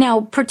well.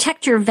 Now,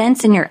 protect your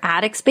vents in your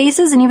attic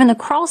spaces and even the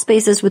crawl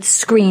spaces with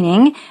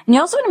screening. And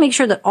you also want to make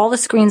sure that all the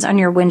screens on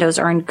your windows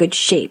are in good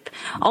shape.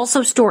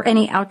 Also, store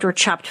any outdoor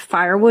chopped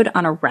firewood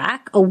on a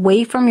rack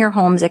away from your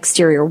home's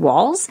exterior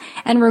walls,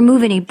 and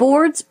remove any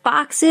boards,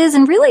 boxes,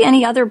 and really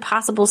any other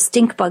possible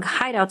stink bug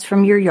hideouts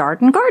from your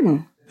yard and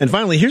garden. And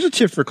finally, here's a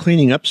tip for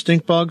cleaning up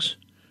stink bugs.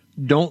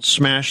 Don't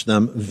smash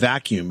them,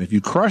 vacuum. If you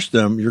crush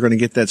them, you're going to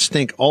get that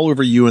stink all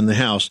over you in the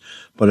house.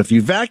 But if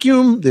you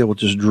vacuum, they will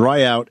just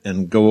dry out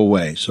and go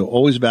away. So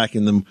always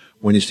vacuum them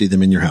when you see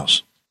them in your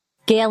house.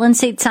 Gail in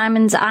St.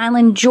 Simons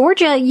Island,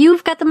 Georgia,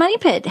 you've got the Money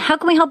Pit. How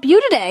can we help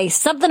you today?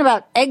 Something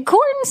about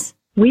acorns?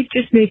 We've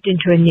just moved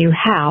into a new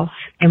house,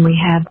 and we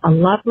have a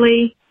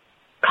lovely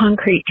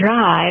concrete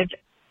drive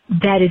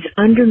that is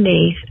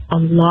underneath a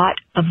lot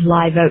of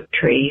live oak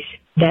trees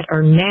that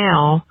are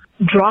now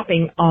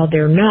dropping all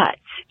their nuts.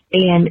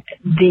 And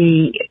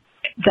the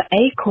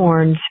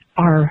acorns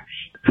are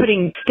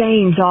putting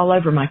stains all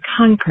over my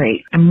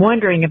concrete. I'm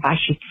wondering if I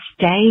should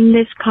stain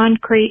this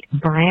concrete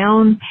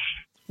brown.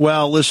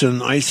 Well,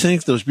 listen, I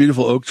think those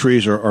beautiful oak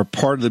trees are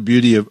part of the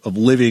beauty of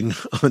living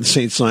on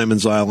St.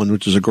 Simons Island,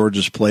 which is a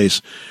gorgeous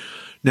place.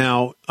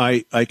 Now,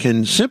 I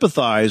can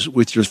sympathize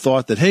with your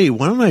thought that, hey,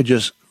 why don't I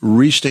just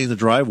restain the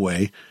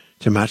driveway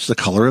to match the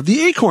color of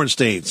the acorn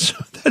stains?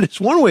 That is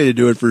one way to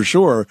do it for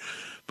sure.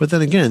 But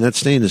then again, that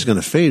stain is going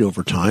to fade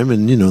over time,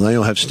 and, now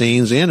you'll have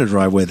stains and a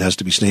driveway that has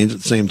to be stained at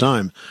the same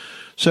time.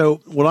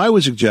 So what I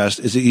would suggest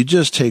is that you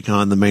just take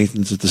on the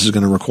maintenance that this is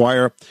going to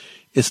require.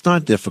 It's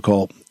not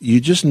difficult. You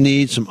just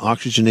need some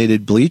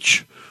oxygenated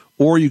bleach,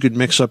 or you could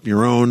mix up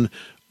your own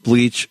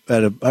bleach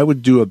I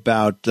would do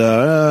about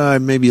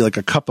maybe like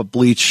a cup of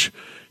bleach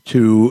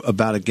to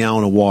about a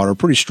gallon of water,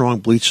 pretty strong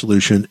bleach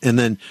solution. And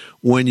then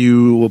when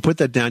you will put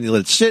that down, you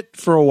let it sit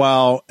for a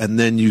while, and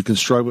then you can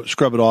scrub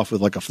it off with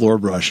like a floor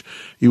brush.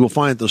 You will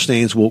find that those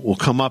stains will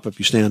come up if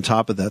you stay on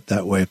top of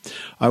that way.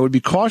 I would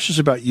be cautious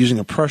about using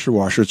a pressure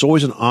washer. It's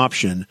always an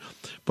option.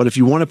 But if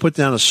you want to put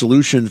down a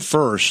solution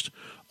first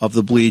of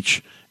the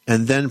bleach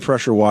and then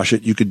pressure wash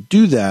it, you could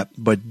do that,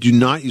 but do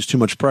not use too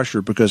much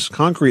pressure, because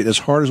concrete, as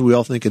hard as we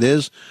all think it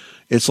is,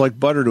 it's like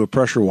butter to a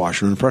pressure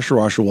washer, and the pressure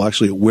washer will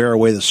actually wear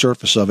away the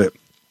surface of it,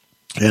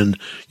 and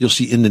you'll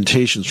see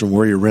indentations from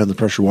where you ran the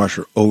pressure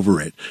washer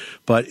over it.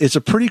 But it's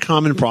a pretty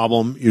common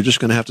problem. You're just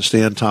going to have to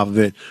stay on top of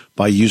it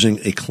by using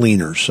a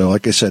cleaner. So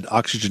like I said,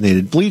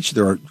 oxygenated bleach.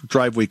 There are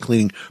driveway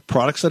cleaning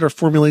products that are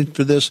formulated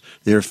for this.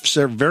 They're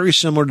very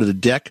similar to the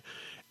deck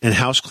and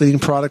house cleaning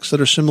products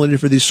that are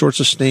simulated for these sorts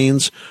of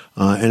stains.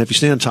 And if you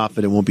stay on top of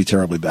it, it won't be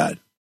terribly bad.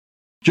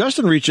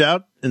 Justin reached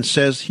out and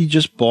says he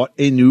just bought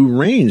a new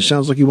range.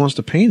 Sounds like he wants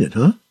to paint it,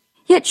 huh?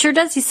 Yeah, it sure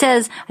does. He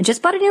says, I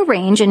just bought a new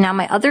range, and now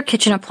my other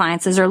kitchen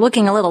appliances are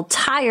looking a little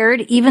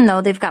tired, even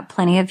though they've got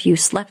plenty of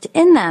use left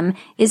in them.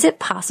 Is it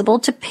possible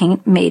to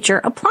paint major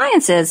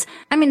appliances?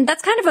 I mean,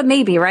 that's kind of a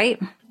maybe,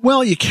 right?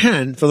 Well, you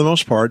can, for the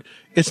most part.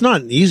 It's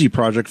not an easy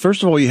project.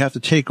 First of all, you have to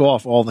take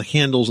off all the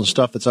handles and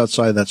stuff that's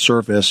outside that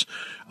surface.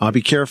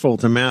 Be careful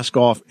to mask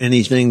off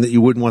anything that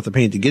you wouldn't want the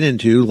paint to get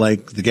into,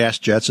 like the gas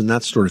jets and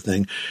that sort of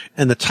thing.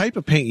 And the type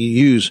of paint you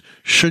use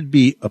should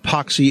be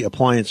epoxy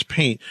appliance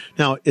paint.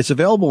 Now, it's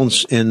available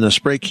in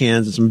spray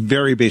cans in some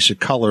very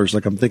basic colors,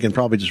 like I'm thinking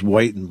probably just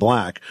white and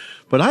black.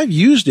 But I've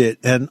used it,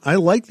 and I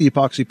like the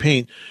epoxy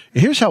paint.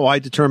 And here's how I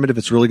determine if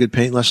it's really good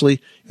paint, Leslie.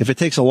 If it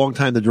takes a long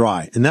time to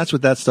dry. And that's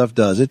what that stuff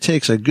does. It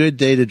takes a good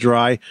day to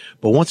dry,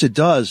 but once it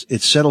does,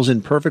 it settles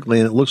in perfectly,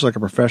 and it looks like a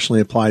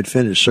professionally applied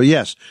finish. So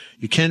yes,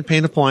 you can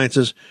paint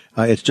appliances.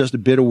 It's just a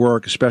bit of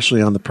work,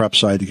 especially on the prep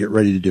side, to get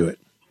ready to do it.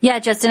 Yeah,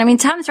 Justin, I mean,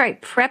 Tom's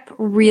right. Prep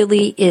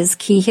really is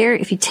key here.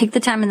 If you take the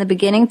time in the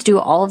beginning to do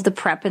all of the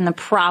prep in the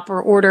proper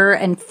order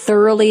and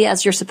thoroughly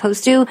as you're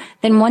supposed to,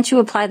 then once you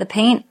apply the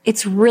paint,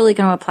 it's really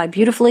going to apply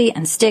beautifully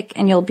and stick,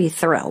 and you'll be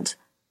thrilled.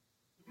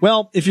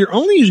 Well, if you're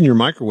only using your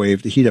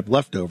microwave to heat up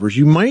leftovers,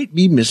 you might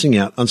be missing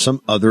out on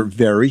some other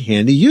very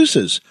handy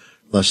uses.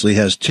 Leslie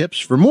has tips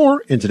for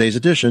more in today's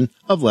edition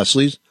of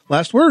Leslie's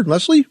Last Word.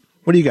 Leslie,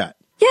 what do you got?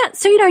 Yeah,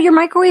 so, your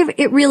microwave,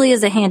 it really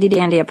is a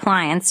handy-dandy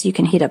appliance. You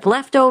can heat up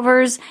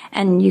leftovers,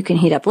 and you can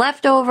heat up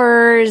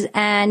leftovers,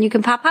 and you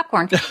can pop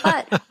popcorn.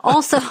 But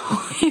also,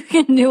 you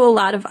can do a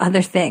lot of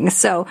other things.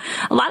 So,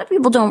 a lot of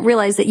people don't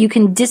realize that you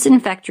can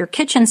disinfect your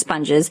kitchen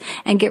sponges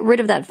and get rid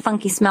of that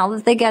funky smell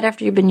that they get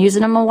after you've been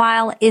using them a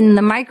while in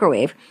the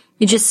microwave.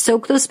 You just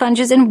soak those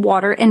sponges in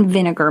water and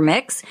vinegar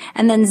mix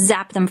and then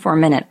zap them for a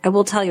minute. I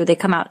will tell you, they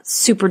come out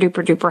super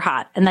duper duper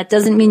hot. And that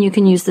doesn't mean you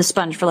can use the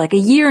sponge for like a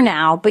year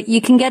now, but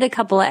you can get a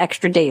couple of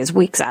extra days,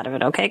 weeks out of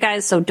it. Okay,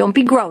 guys? So don't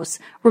be gross.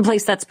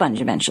 Replace that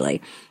sponge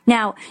eventually.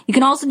 Now, you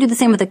can also do the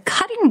same with a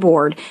cutting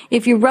board.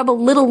 If you rub a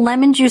little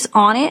lemon juice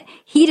on it,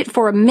 heat it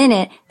for a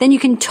minute, then you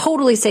can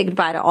totally say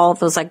goodbye to all of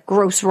those like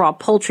gross raw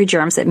poultry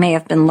germs that may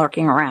have been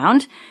lurking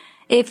around.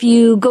 If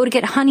you go to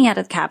get honey out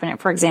of the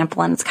cabinet, for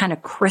example, and it's kind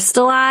of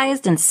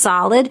crystallized and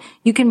solid,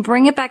 you can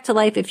bring it back to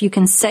life if you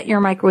can set your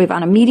microwave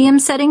on a medium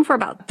setting for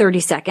about 30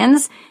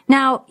 seconds.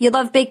 Now, you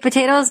love baked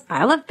potatoes?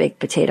 I love baked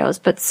potatoes,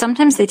 but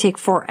sometimes they take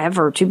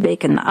forever to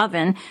bake in the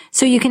oven.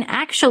 So you can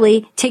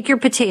actually take your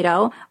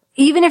potato,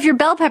 even if you're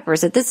bell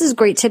peppers, this is a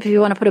great tip if you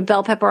want to put a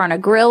bell pepper on a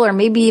grill, or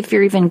maybe if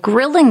you're even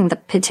grilling the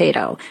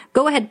potato.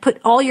 Go ahead, put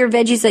all your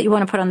veggies that you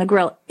want to put on the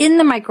grill in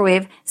the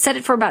microwave, set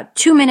it for about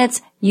 2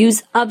 minutes,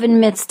 use oven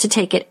mitts to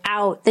take it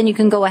out. Then you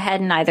can go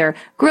ahead and either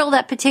grill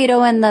that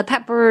potato and the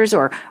peppers,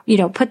 or,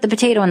 put the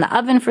potato in the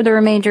oven for the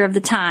remainder of the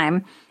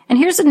time. And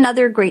here's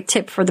another great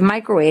tip for the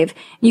microwave.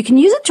 You can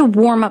use it to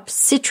warm up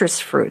citrus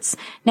fruits.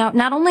 Now,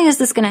 not only is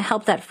this going to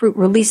help that fruit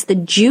release the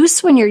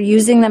juice when you're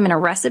using them in a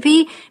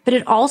recipe, but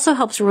it also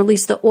helps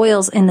release the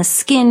oils in the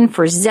skin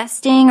for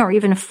zesting or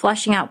even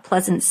flushing out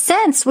pleasant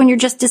scents when you're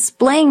just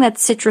displaying that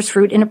citrus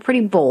fruit in a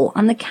pretty bowl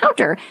on the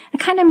counter. It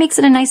kind of makes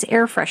it a nice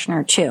air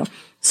freshener too.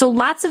 So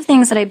lots of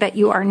things that I bet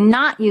you are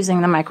not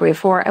using the microwave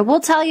for. I will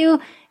tell you,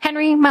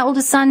 Henry, my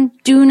oldest son,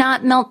 do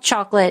not melt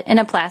chocolate in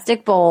a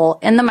plastic bowl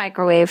in the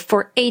microwave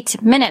for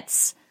 8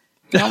 minutes.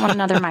 You don't want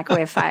another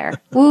microwave fire.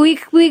 We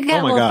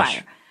got a little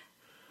fire.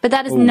 But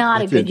that is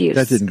not a good use.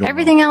 That didn't go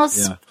Everything well.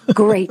 else,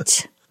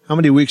 great. How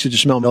many weeks did you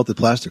smell melted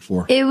plastic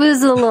for? It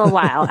was a little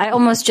while. I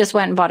almost just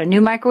went and bought a new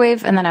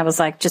microwave, and then I was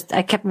like,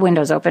 I kept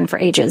windows open for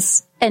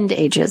ages and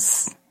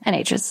ages and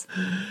ages.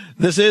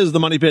 This is the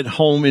Money Pit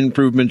Home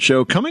Improvement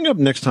Show. Coming up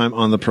next time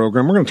on the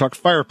program, we're going to talk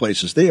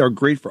fireplaces. They are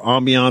great for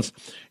ambiance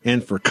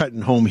and for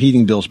cutting home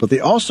heating bills, but they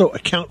also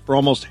account for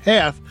almost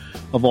half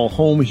of all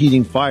home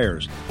heating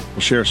fires. We'll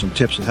share some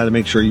tips on how to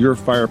make sure your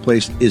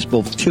fireplace is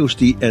both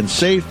toasty and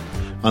safe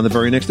on the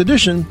very next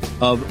edition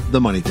of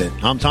The Money Pit.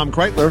 I'm Tom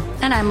Kreitler.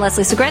 And I'm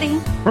Leslie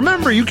Segretti.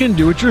 Remember, you can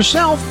do it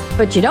yourself,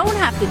 but you don't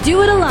have to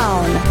do it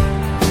alone.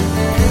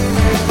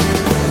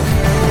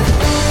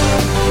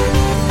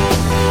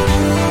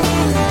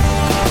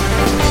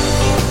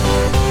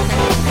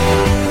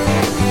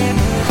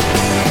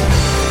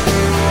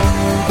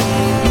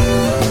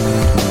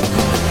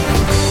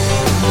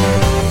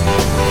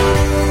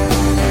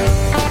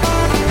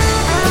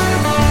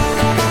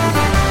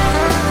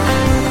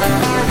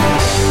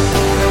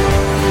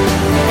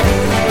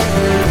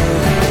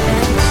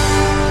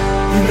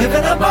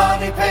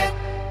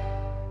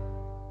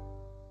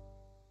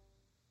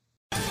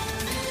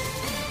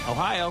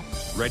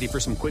 Ready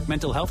for some quick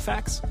mental health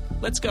facts?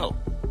 Let's go.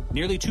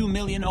 Nearly 2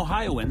 million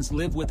Ohioans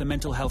live with a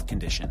mental health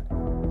condition.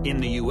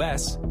 In the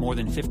U.S., more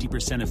than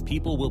 50% of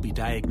people will be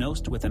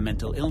diagnosed with a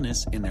mental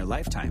illness in their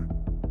lifetime.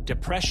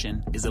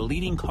 Depression is a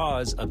leading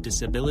cause of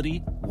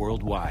disability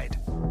worldwide.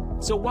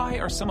 So why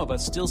are some of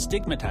us still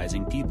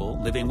stigmatizing people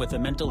living with a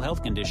mental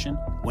health condition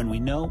when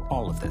we know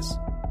all of this?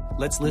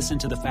 Let's listen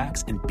to the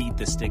facts and beat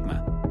the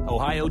stigma.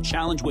 Ohio,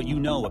 challenge what you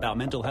know about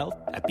mental health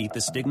at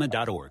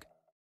beatthestigma.org.